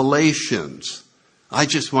revelations. I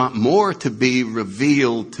just want more to be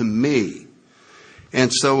revealed to me.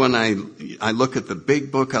 And so when I look at the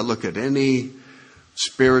big book, I look at any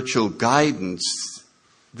spiritual guidance,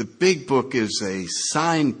 the big book is a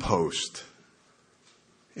signpost.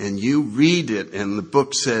 And you read it and the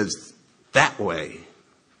book says that way.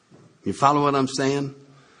 You follow what I'm saying?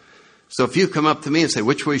 So if you come up to me and say,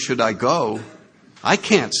 which way should I go? I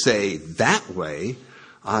can't say that way.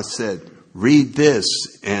 I said, read this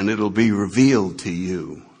and it'll be revealed to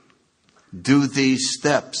you. Do these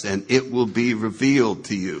steps and it will be revealed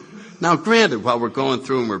to you. Now, granted, while we're going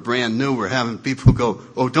through and we're brand new, we're having people go,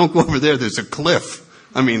 oh, don't go over there, there's a cliff.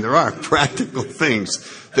 I mean, there are practical things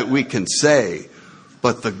that we can say.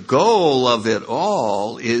 But the goal of it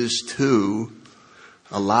all is to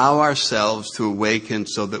allow ourselves to awaken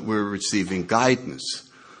so that we're receiving guidance.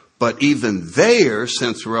 But even there,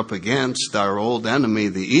 since we're up against our old enemy,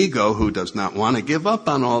 the ego, who does not want to give up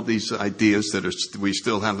on all these ideas that we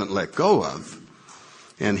still haven't let go of,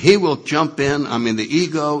 and he will jump in. I mean, the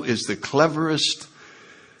ego is the cleverest.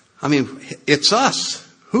 I mean, it's us.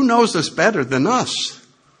 Who knows us better than us?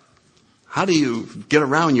 How do you get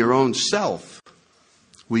around your own self?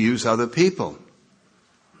 We use other people.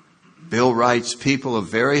 Bill writes, people of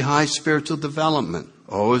very high spiritual development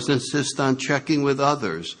always insist on checking with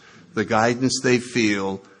others the guidance they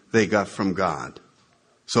feel they got from God.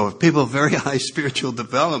 So if people of very high spiritual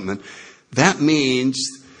development, that means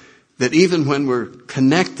that even when we're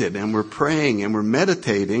connected and we're praying and we're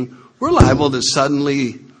meditating, we're liable to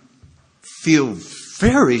suddenly feel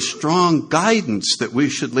very strong guidance that we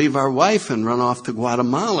should leave our wife and run off to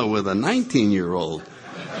Guatemala with a 19-year-old.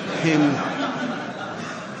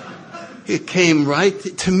 It came right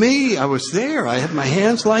to me. I was there. I had my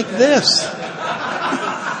hands like this.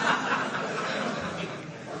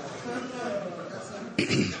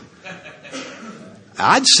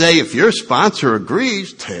 I'd say if your sponsor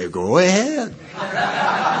agrees, go ahead.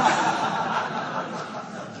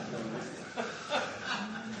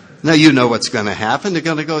 Now you know what's going to happen. They're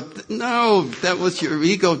going to go, no, that was your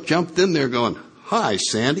ego jumped in there going, hi,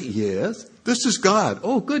 Sandy. Yes, this is God.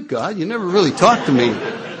 Oh, good God. You never really talked to me.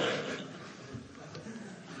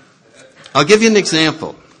 I'll give you an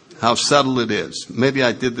example how subtle it is. Maybe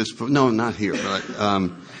I did this. No, not here.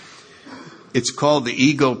 But, it's called the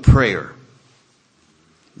ego prayer.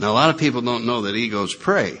 Now, a lot of people don't know that egos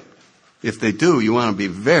pray. If they do, you want to be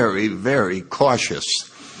very, very cautious.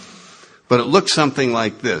 But it looks something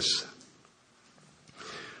like this.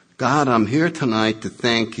 God, I'm here tonight to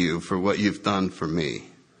thank you for what you've done for me.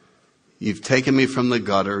 You've taken me from the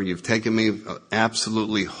gutter. You've taken me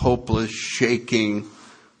absolutely hopeless, shaking,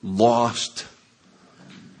 lost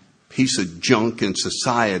piece of junk in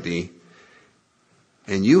society.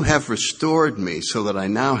 And you have restored me so that I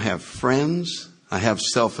now have friends. I have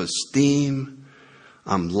self-esteem.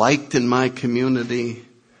 I'm liked in my community.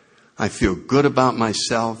 I feel good about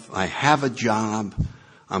myself. I have a job.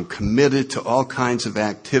 I'm committed to all kinds of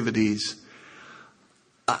activities.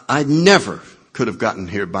 I never could have gotten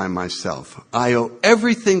here by myself. I owe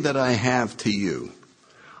everything that I have to you.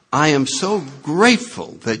 I am so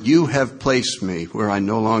grateful that you have placed me where I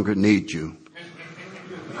no longer need you.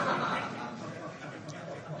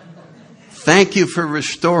 Thank you for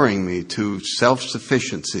restoring me to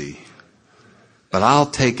self-sufficiency, but I'll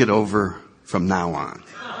take it over from now on.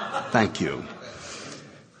 Thank you.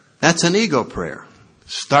 That's an ego prayer.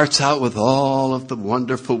 Starts out with all of the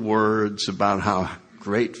wonderful words about how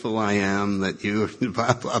grateful I am that you,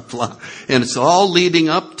 blah, blah, blah. And it's all leading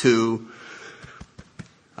up to,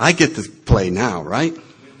 I get to play now, right?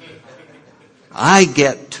 I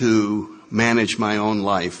get to manage my own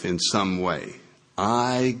life in some way.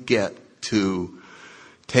 I get to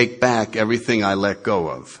take back everything I let go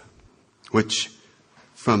of, which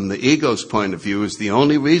from the ego's point of view is the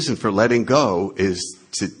only reason for letting go is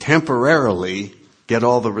to temporarily get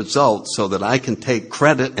all the results so that I can take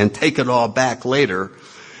credit and take it all back later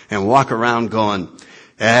and walk around going,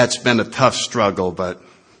 it's been a tough struggle, but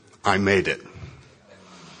I made it.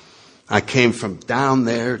 I came from down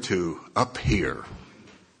there to up here.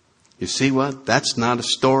 You see what? That's not a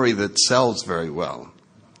story that sells very well.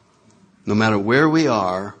 No matter where we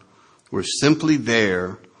are, we're simply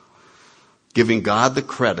there giving God the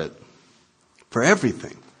credit for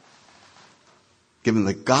everything. Giving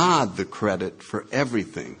the God the credit for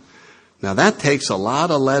everything. Now that takes a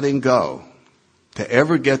lot of letting go to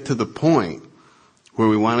ever get to the point where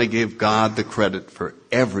we want to give God the credit for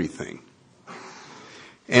everything.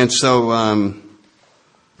 And so,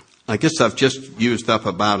 I guess I've just used up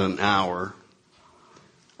about an hour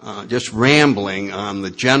just rambling on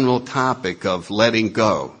the general topic of letting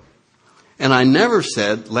go. And I never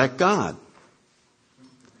said, let God.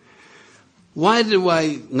 Why do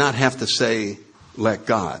I not have to say, let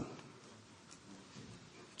God?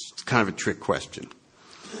 It's kind of a trick question.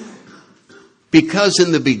 Because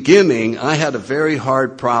in the beginning, I had a very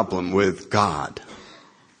hard problem with God.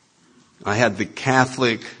 I had the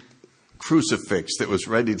Catholic crucifix that was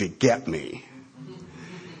ready to get me.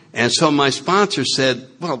 And so my sponsor said,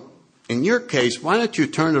 well, in your case, why don't you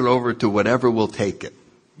turn it over to whatever will take it?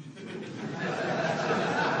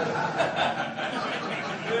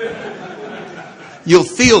 You'll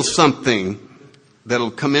feel something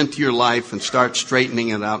that'll come into your life and start straightening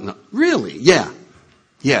it out. Really? Yeah.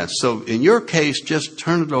 Yeah. So in your case, just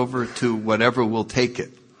turn it over to whatever will take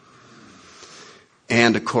it.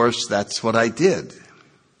 And of course, that's what I did.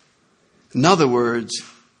 In other words,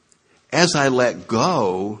 as I let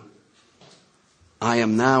go, I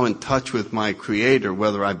am now in touch with my Creator,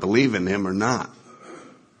 whether I believe in Him or not.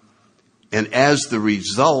 And as the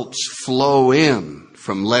results flow in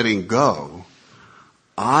from letting go,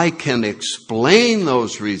 I can explain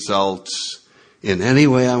those results in any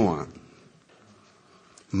way I want.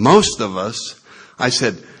 Most of us, I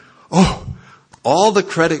said, all the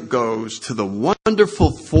credit goes to the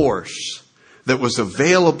wonderful force that was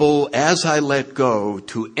available as I let go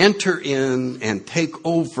to enter in and take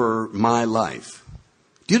over my life.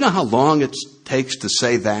 Do you know how long it takes to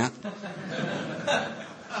say that?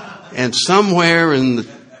 And somewhere in the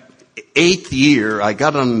 8th year, I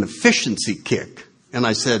got on an efficiency kick. And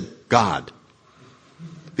I said, God.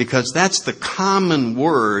 Because that's the common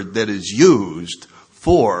word that is used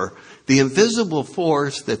for the invisible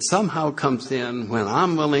force that somehow comes in when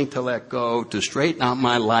I'm willing to let go, to straighten out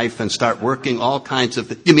my life and start working all kinds of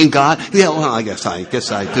things. You mean God? Yeah, well, I guess I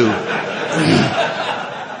do.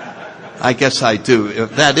 I guess I do.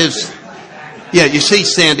 That is, yeah, you see,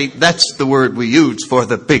 Sandy, that's the word we use for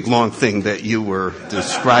the big long thing that you were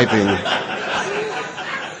describing.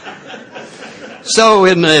 So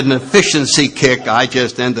in an efficiency kick, I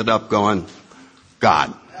just ended up going,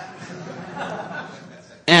 God.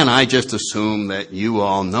 And I just assume that you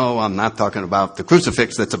all know I'm not talking about the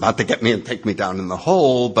crucifix that's about to get me and take me down in the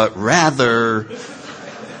hole, but rather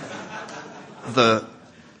the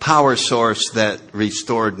power source that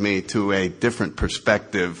restored me to a different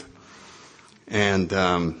perspective, and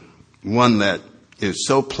one that is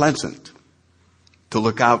so pleasant to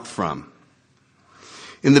look out from.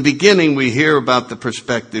 In the beginning, we hear about the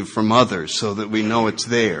perspective from others so that we know it's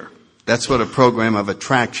there. That's what a program of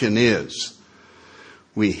attraction is.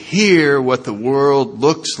 We hear what the world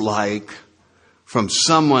looks like from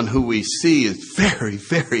someone who we see is very,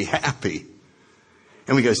 very happy.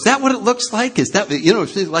 And we go, is that what it looks like? Is that,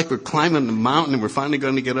 it's like we're climbing the mountain and we're finally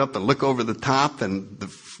going to get up and look over the top, and the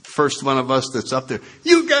first one of us that's up there,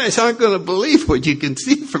 you guys aren't going to believe what you can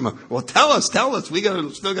see from us. Well, tell us. Still got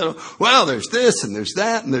to, well, there's this and there's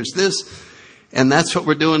that and there's this. And that's what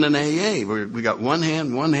we're doing in AA. We got one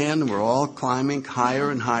hand, and we're all climbing higher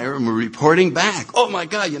and higher, and we're reporting back. Oh my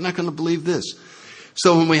God, you're not going to believe this.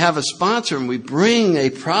 So when we have a sponsor and we bring a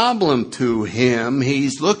problem to him,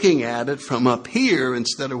 he's looking at it from up here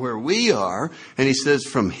instead of where we are. And he says,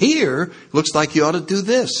 from here, looks like you ought to do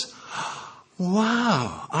this.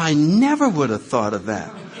 Wow, I never would have thought of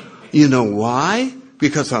that. You know why?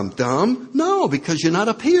 Because I'm dumb? No, because you're not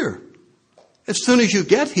up here. As soon as you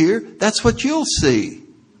get here, that's what you'll see.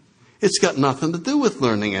 It's got nothing to do with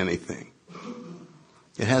learning anything.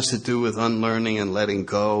 It has to do with unlearning and letting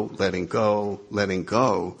go,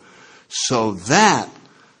 so that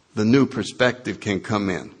the new perspective can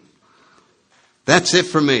come in. That's it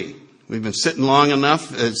for me. We've been sitting long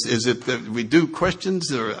enough. Is it that we do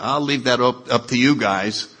questions, or I'll leave that up to you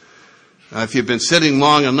guys. If you've been sitting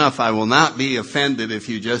long enough, I will not be offended if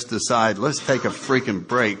you just decide, let's take a freaking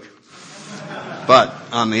break. But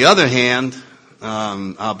on the other hand,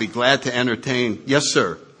 I'll be glad to entertain. Yes,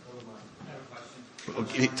 sir.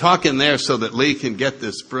 Okay, talk in there so that Lee can get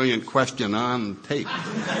this brilliant question on tape.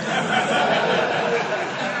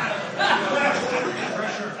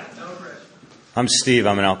 I'm Steve.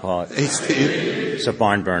 I'm an alcoholic. Hey, Steve. It's a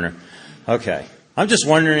barn burner. Okay. I'm just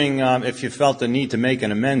wondering if you felt the need to make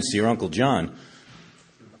an amends to your Uncle John.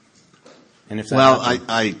 And if that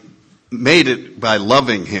I made it by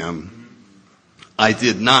loving him. I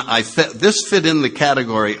did not. This fit in the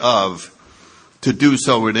category of to do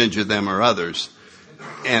so would injure them or others.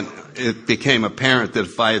 And it became apparent that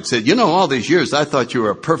if I had said, all these years I thought you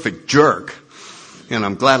were a perfect jerk, and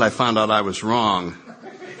I'm glad I found out I was wrong.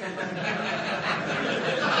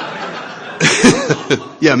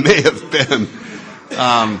 Yeah, may have been.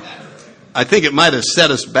 I think it might have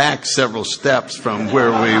set us back several steps from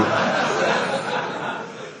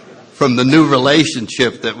from the new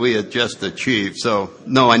relationship that we had just achieved. So,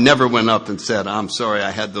 no, I never went up and said, I'm sorry I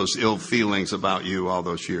had those ill feelings about you all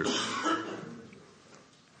those years.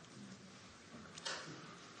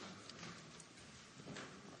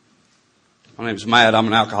 My name's Matt. I'm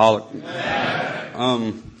an alcoholic.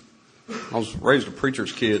 I was raised a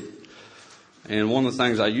preacher's kid. And one of the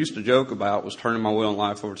things I used to joke about was turning my will and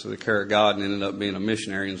life over to the care of God, and ended up being a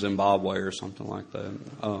missionary in Zimbabwe or something like that.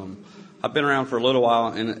 I've been around for a little while,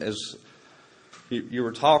 and as you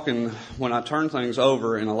were talking, when I turn things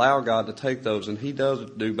over and allow God to take those, and He does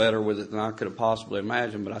do better with it than I could have possibly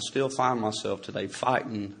imagined, but I still find myself today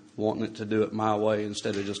fighting, wanting it to do it my way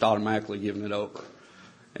instead of just automatically giving it over.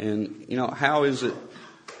 And, how is it,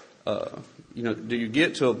 do you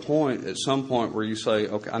get to a point, at some point, where you say,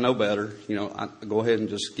 okay, I know better, I go ahead and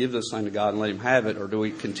just give this thing to God and let Him have it, or do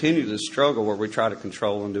we continue this struggle where we try to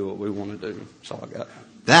control and do what we want to do? That's all I got.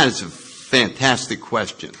 That is a fantastic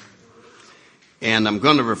question. And I'm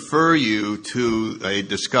going to refer you to a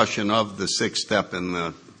discussion of the sixth step in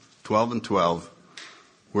the 12 and 12,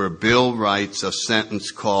 where Bill writes a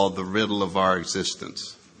sentence called the riddle of our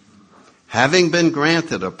existence. Having been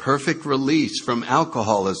granted a perfect release from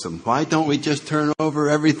alcoholism, why don't we just turn over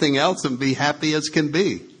everything else and be happy as can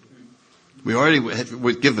be? We already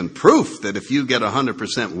were given proof that if you get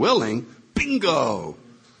 100% willing, bingo!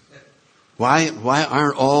 Why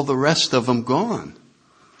aren't all the rest of them gone?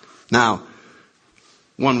 Now,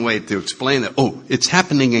 one way to explain it, it's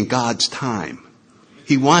happening in God's time.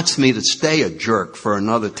 He wants me to stay a jerk for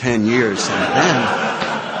another 10 years, and then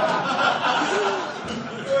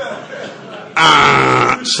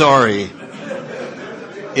Sorry.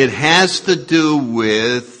 It has to do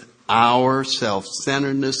with our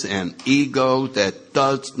self-centeredness and ego that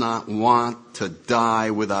does not want to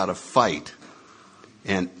die without a fight.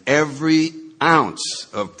 And every ounce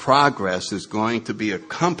of progress is going to be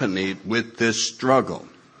accompanied with this struggle.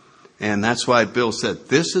 And that's why Bill said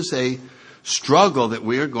this is a struggle that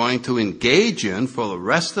we are going to engage in for the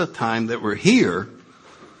rest of the time that we're here,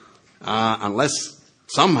 unless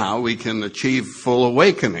somehow we can achieve full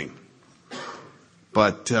awakening.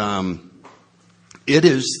 But it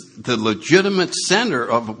is the legitimate center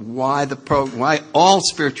of why all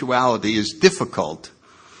spirituality is difficult.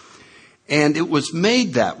 And it was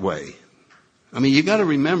made that way. I mean, you got to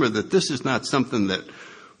remember that this is not something that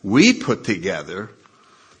we put together.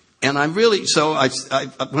 And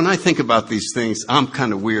when I think about these things, I'm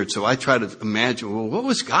kind of weird. So I try to imagine, well, what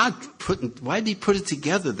was God why did he put it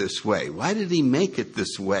together this way? Why did he make it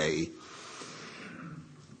this way?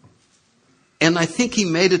 And I think he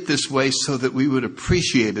made it this way so that we would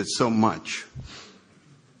appreciate it so much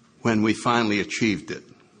when we finally achieved it.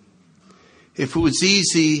 If it was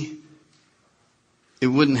easy, it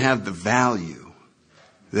wouldn't have the value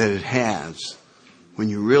that it has when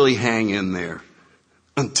you really hang in there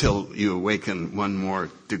until you awaken one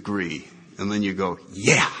more degree. And then you go,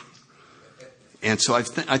 yeah. And so I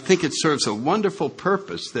think it serves a wonderful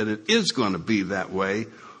purpose that it is going to be that way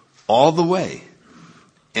all the way.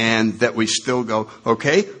 And that we still go,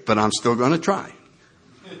 okay, but I'm still going to try.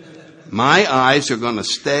 My eyes are going to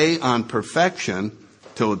stay on perfection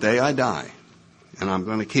till the day I die. And I'm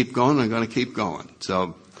going to keep going, I'm going to keep going.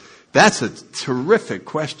 So that's a terrific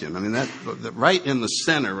question. I mean, that's right in the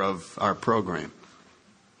center of our program.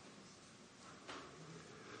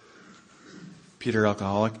 Peter,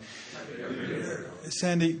 alcoholic.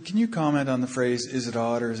 Sandy, can you comment on the phrase, is it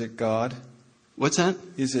odd or is it God? What's that?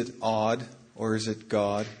 Is it odd or is it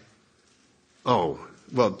God? Oh,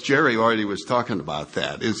 well, Jerry already was talking about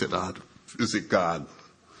that. Is it odd? Is it God?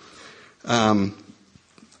 I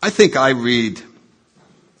think I read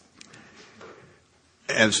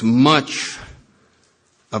as much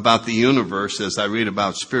about the universe as I read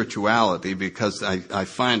about spirituality because I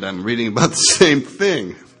find I'm reading about the same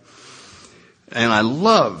thing. And I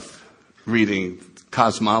love reading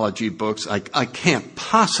cosmology books. I can't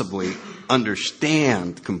possibly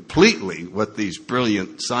understand completely what these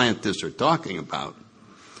brilliant scientists are talking about.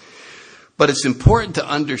 But it's important to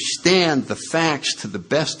understand the facts to the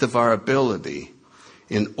best of our ability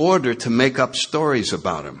in order to make up stories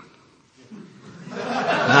about them.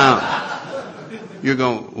 Now, you're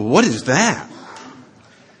going, what is that?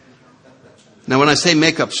 Now, when I say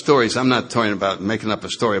make up stories, I'm not talking about making up a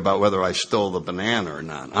story about whether I stole the banana or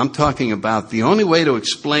not. I'm talking about the only way to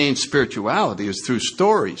explain spirituality is through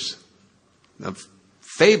stories, of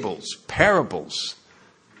fables, parables.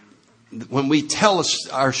 When we tell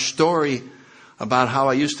our story about how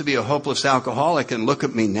I used to be a hopeless alcoholic and look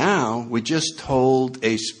at me now, we just told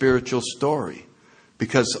a spiritual story.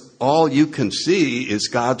 Because all you can see is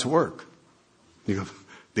God's work. You go,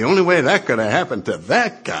 the only way that could have happened to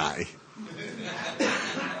that guy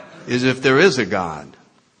is if there is a God.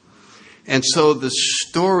 And so the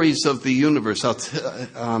stories of the universe, I'll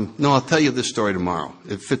tell you this story tomorrow.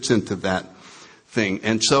 It fits into that thing.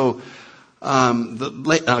 And so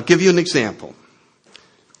I'll give you an example.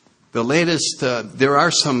 The latest, there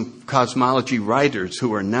are some cosmology writers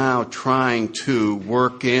who are now trying to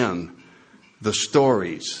work in the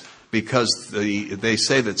stories because they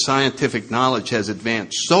say that scientific knowledge has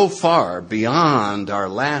advanced so far beyond our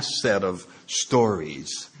last set of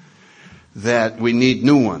stories that we need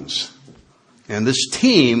new ones. And this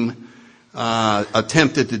team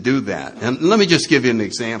attempted to do that. And let me just give you an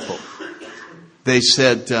example. They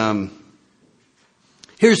said,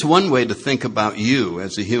 here's one way to think about you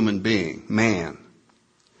as a human being, man.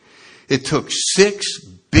 It took 6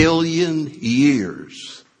 billion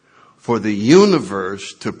years for the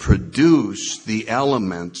universe to produce the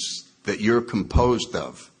elements that you're composed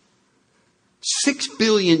of. 6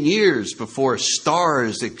 billion years before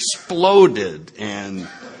stars exploded and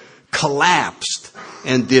collapsed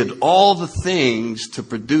and did all the things to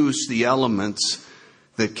produce the elements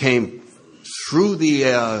that came through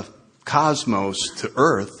the cosmos to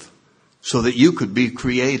Earth so that you could be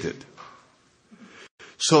created.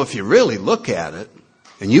 So if you really look at it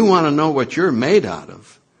and you want to know what you're made out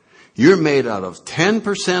of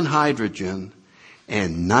 10% hydrogen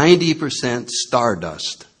and 90%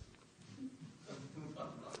 stardust.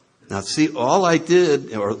 Now see, all I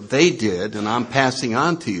did, or they did, and I'm passing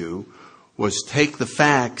on to you, was take the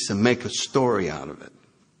facts and make a story out of it.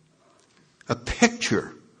 A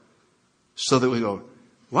picture. So that we go,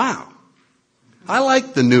 wow, I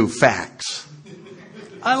like the new facts.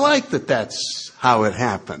 I like that that's how it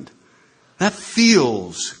happened. That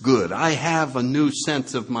feels good. I have a new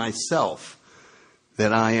sense of myself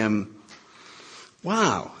that I am,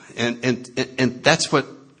 wow. And that's what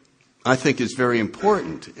I think is very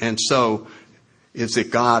important. And so, is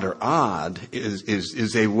it God or odd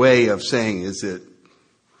is a way of saying, is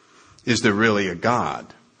there really a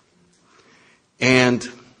God? And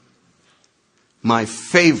my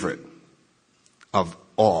favorite of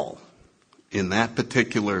all in that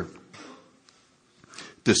particular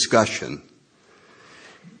discussion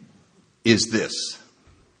is this.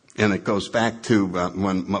 And it goes back to what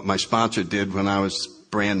my sponsor did when I was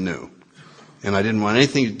brand new. And I didn't want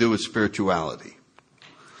anything to do with spirituality.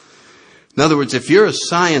 In other words, if you're a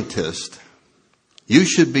scientist, you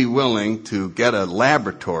should be willing to get a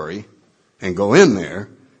laboratory and go in there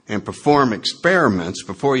and perform experiments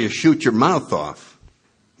before you shoot your mouth off.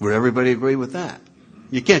 Would everybody agree with that?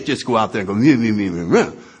 You can't just go out there and go, meh, meh, meh, meh,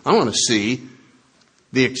 meh. I want to see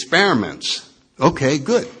the experiments. Okay,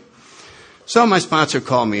 good. So my sponsor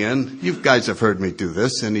called me in. You guys have heard me do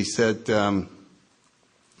this. And he said,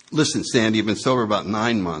 listen, Sandy, you've been sober about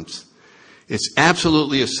 9 months. It's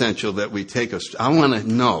absolutely essential that we I want to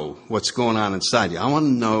know what's going on inside you. I want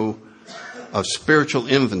to know a spiritual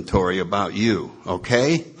inventory about you.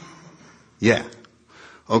 Okay? Yeah.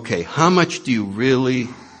 Okay. How much do you really,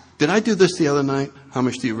 did I do this the other night? How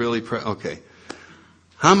much do you really pray? Okay.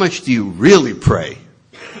 How much do you really pray?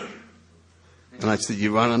 And I said,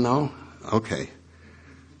 you want to know? Okay.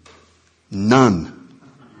 None.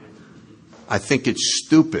 I think it's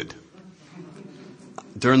stupid.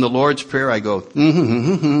 During the Lord's Prayer, I go,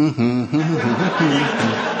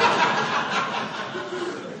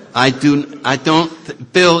 I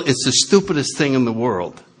don't, Bill, it's the stupidest thing in the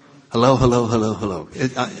world. Hello, hello, hello, hello.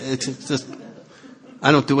 It's just,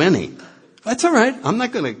 I don't do any. That's all right. I'm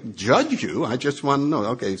not going to judge you. I just want to know.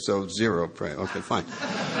 Okay, so 0 pray. Okay, fine.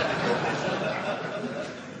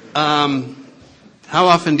 How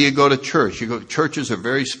often do you go to church? Churches are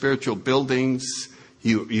very spiritual buildings.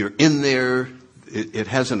 You're in there. It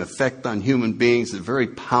has an effect on human beings. It's very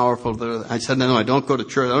powerful. I said, no, I don't go to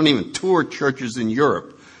church. I don't even tour churches in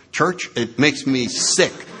Europe. Church, it makes me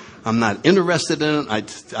sick. I'm not interested in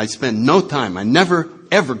it. I spend no time. I never,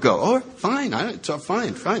 ever go. Oh, fine. It's all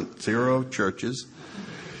fine. 0 churches.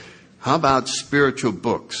 How about spiritual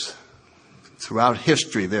books? Throughout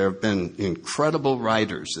history, there have been incredible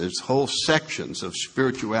writers. There's whole sections of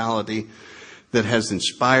spirituality that has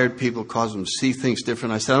inspired people, caused them to see things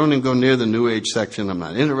different. I said, I don't even go near the New Age section. I'm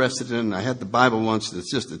not interested in it. I had the Bible once. It's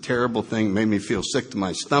just a terrible thing. It made me feel sick to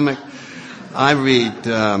my stomach. I read,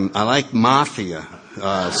 I like mafia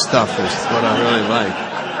stuff is what I really like.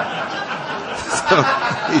 So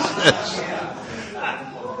he says,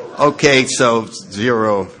 okay, so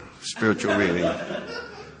 0 spiritual reading.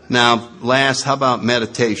 Now, last, how about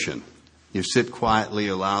meditation? You sit quietly,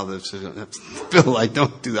 allow this. Bill, I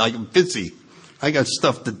don't do that. I'm busy. I got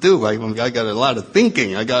stuff to do. I got a lot of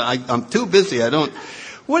thinking. I'm too busy. I don't.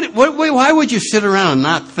 Why would you sit around and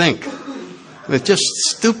not think? It's just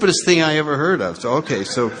the stupidest thing I ever heard of. So, okay,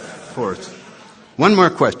 so fourth. One more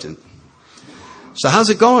question. So how's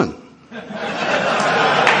it going?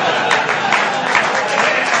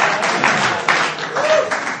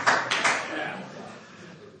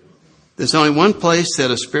 There's only one place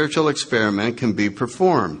that a spiritual experiment can be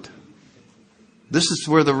performed. This is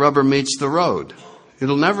where the rubber meets the road.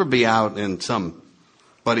 It'll never be out in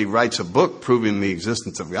somebody writes a book proving the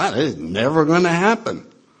existence of God. It's never going to happen.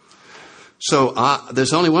 So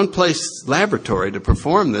there's only one laboratory to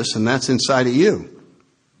perform this, and that's inside of you.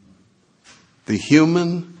 The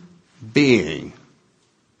human being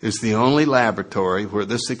is the only laboratory where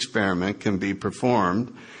this experiment can be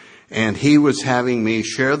performed. And he was having me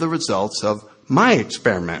share the results of my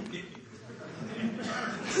experiment.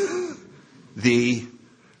 The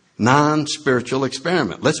non-spiritual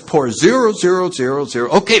experiment. Let's pour 0, 0, 0, 0.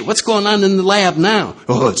 Okay, what's going on in the lab now?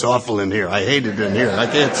 Oh, it's awful in here. I hate it in here. I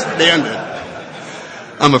can't stand it.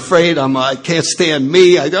 I'm afraid I can't stand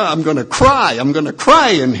me. I'm going to cry. I'm going to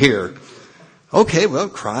cry in here. Okay, well,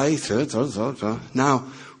 cry. Now,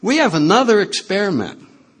 we have another experiment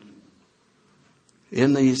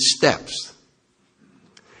in these steps.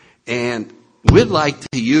 And we'd like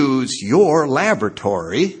to use your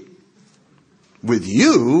laboratory with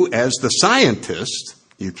you as the scientist.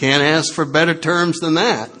 You can't ask for better terms than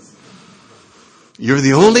that. You're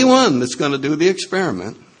the only one that's going to do the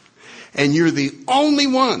experiment. And you're the only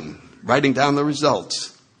one writing down the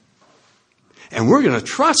results. And we're going to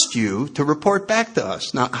trust you to report back to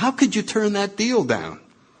us. Now, how could you turn that deal down?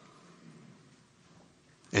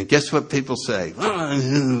 And guess what people say?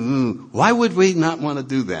 Why would we not want to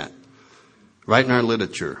do that? Right in our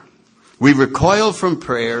literature. We recoil from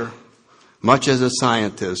prayer, much as a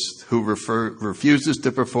scientist who refuses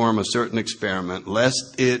to perform a certain experiment,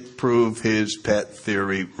 lest it prove his pet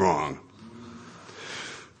theory wrong.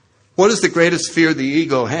 What is the greatest fear the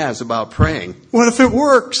ego has about praying? What if it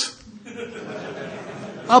works?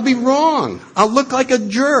 I'll be wrong. I'll look like a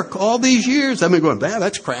jerk all these years. I've been going,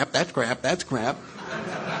 that's crap, that's crap, that's crap.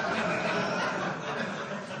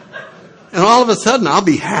 And all of a sudden, I'll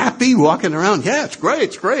be happy walking around. Yeah, it's great,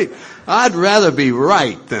 it's great. I'd rather be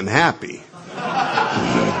right than happy.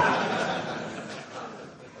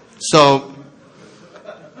 So,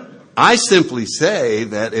 I simply say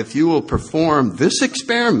that if you will perform this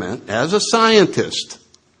experiment as a scientist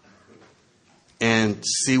and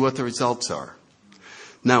see what the results are.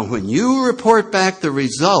 Now, when you report back the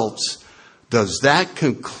results, does that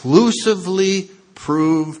conclusively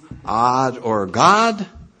prove odd or God?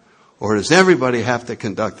 Or does everybody have to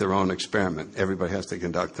conduct their own experiment? Everybody has to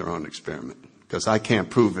conduct their own experiment. Because I can't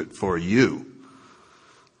prove it for you.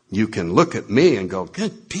 You can look at me and go,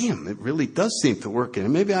 God damn, it really does seem to work.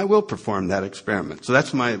 And maybe I will perform that experiment. So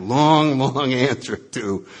that's my long, long answer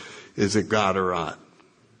to, is it God or odd?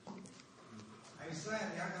 Hey, Sandy,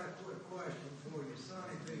 I got a quick question for you.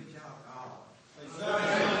 Sonny Beach alcohol.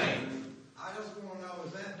 I just want to know,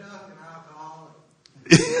 is that duck an alcoholic?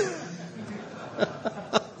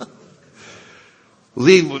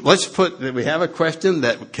 Lee, we have a question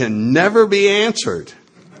that can never be answered.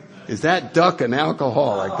 Is that duck an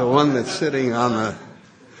alcoholic? The one that's sitting on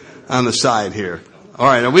the side here. All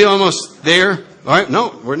right, are we almost there? All right,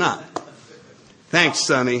 no, we're not. Thanks,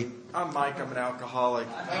 Sonny. I'm Mike. I'm an alcoholic.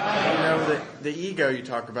 You know, the ego you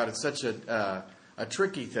talk about, it's such a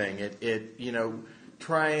tricky thing. It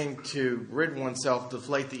trying to rid oneself,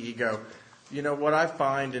 deflate the ego. You know, what I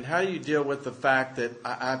find, and how do you deal with the fact that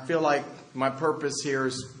I feel like my purpose here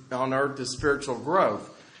is on earth is spiritual growth.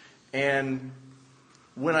 And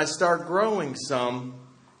when I start growing some,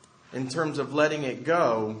 in terms of letting it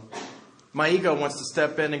go, my ego wants to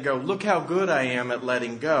step in and go, look how good I am at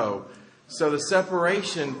letting go. So the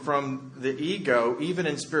separation from the ego, even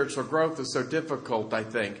in spiritual growth, is so difficult, I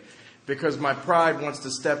think, because my pride wants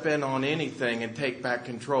to step in on anything and take back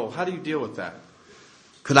control. How do you deal with that?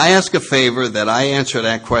 Could I ask a favor that I answer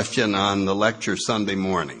that question on the lecture Sunday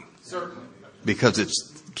morning? Certainly. Because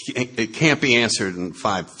it can't be answered in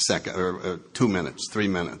 5 seconds or 2 minutes, 3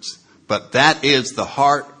 minutes. But that is the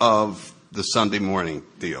heart of the Sunday morning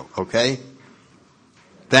deal, okay?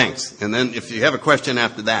 Thanks. And then if you have a question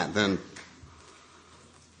after that, then...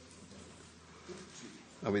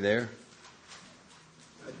 Are we there?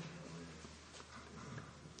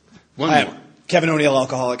 One Hi, more. Kevin O'Neill,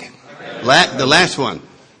 alcoholic. The last one.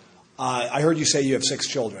 I heard you say you have 6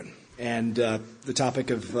 children, and the topic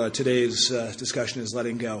of today's discussion is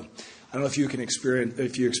letting go. I don't know if you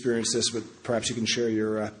experience this, but perhaps you can share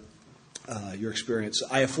your experience.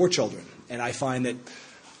 I have 4 children, and I find that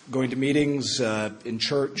going to meetings in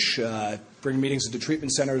church, bringing meetings into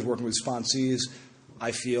treatment centers, working with sponsees,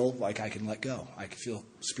 I feel like I can let go. I can feel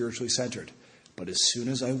spiritually centered. But as soon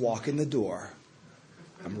as I walk in the door,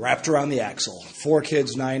 I'm wrapped around the axle. 4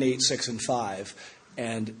 kids, 9, 8, 6, and 5,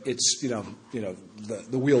 and it's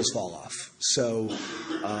the wheels fall off. So,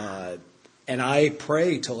 and I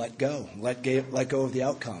pray to let go of the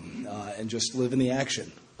outcome, and just live in the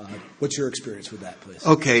action. What's your experience with that, please?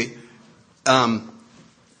 Okay.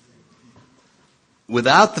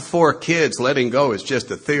 Without the 4 kids, letting go is just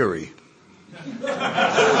a theory.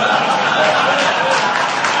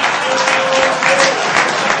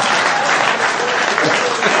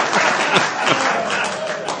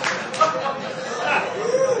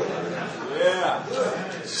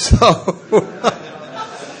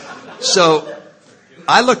 So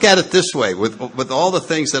I look at it this way, with all the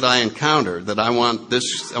things that I encounter, that I want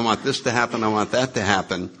this to happen, I want that to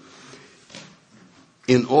happen.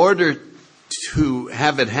 In order to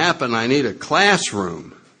have it happen, I need a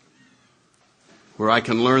classroom where I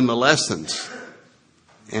can learn the lessons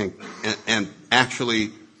and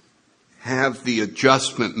actually have the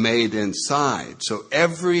adjustment made inside. So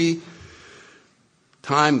every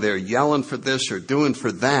time they're yelling for this or doing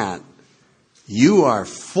for that, you are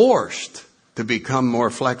forced to become more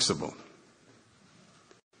flexible.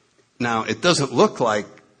 Now, it doesn't look like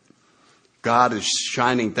God is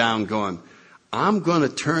shining down going, I'm going to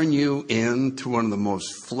turn you into one of the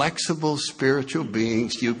most flexible spiritual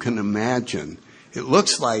beings you can imagine. It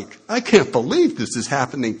looks like, I can't believe this is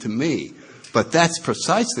happening to me. But that's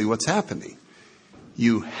precisely what's happening.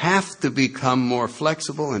 You have to become more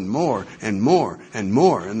flexible and more and more and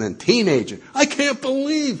more. And then teenager, I can't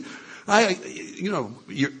believe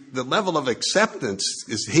the level of acceptance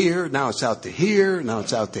is here. Now it's out to here. Now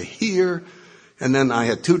it's out to here. And then I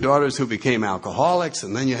had 2 daughters who became alcoholics.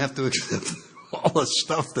 And then you have to accept all the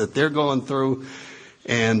stuff that they're going through.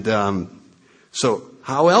 And so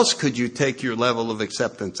how else could you take your level of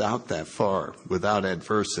acceptance out that far without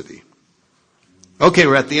adversity? Okay,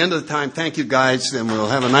 we're at the end of the time. Thank you, guys, and we'll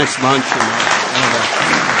have a nice lunch and all that.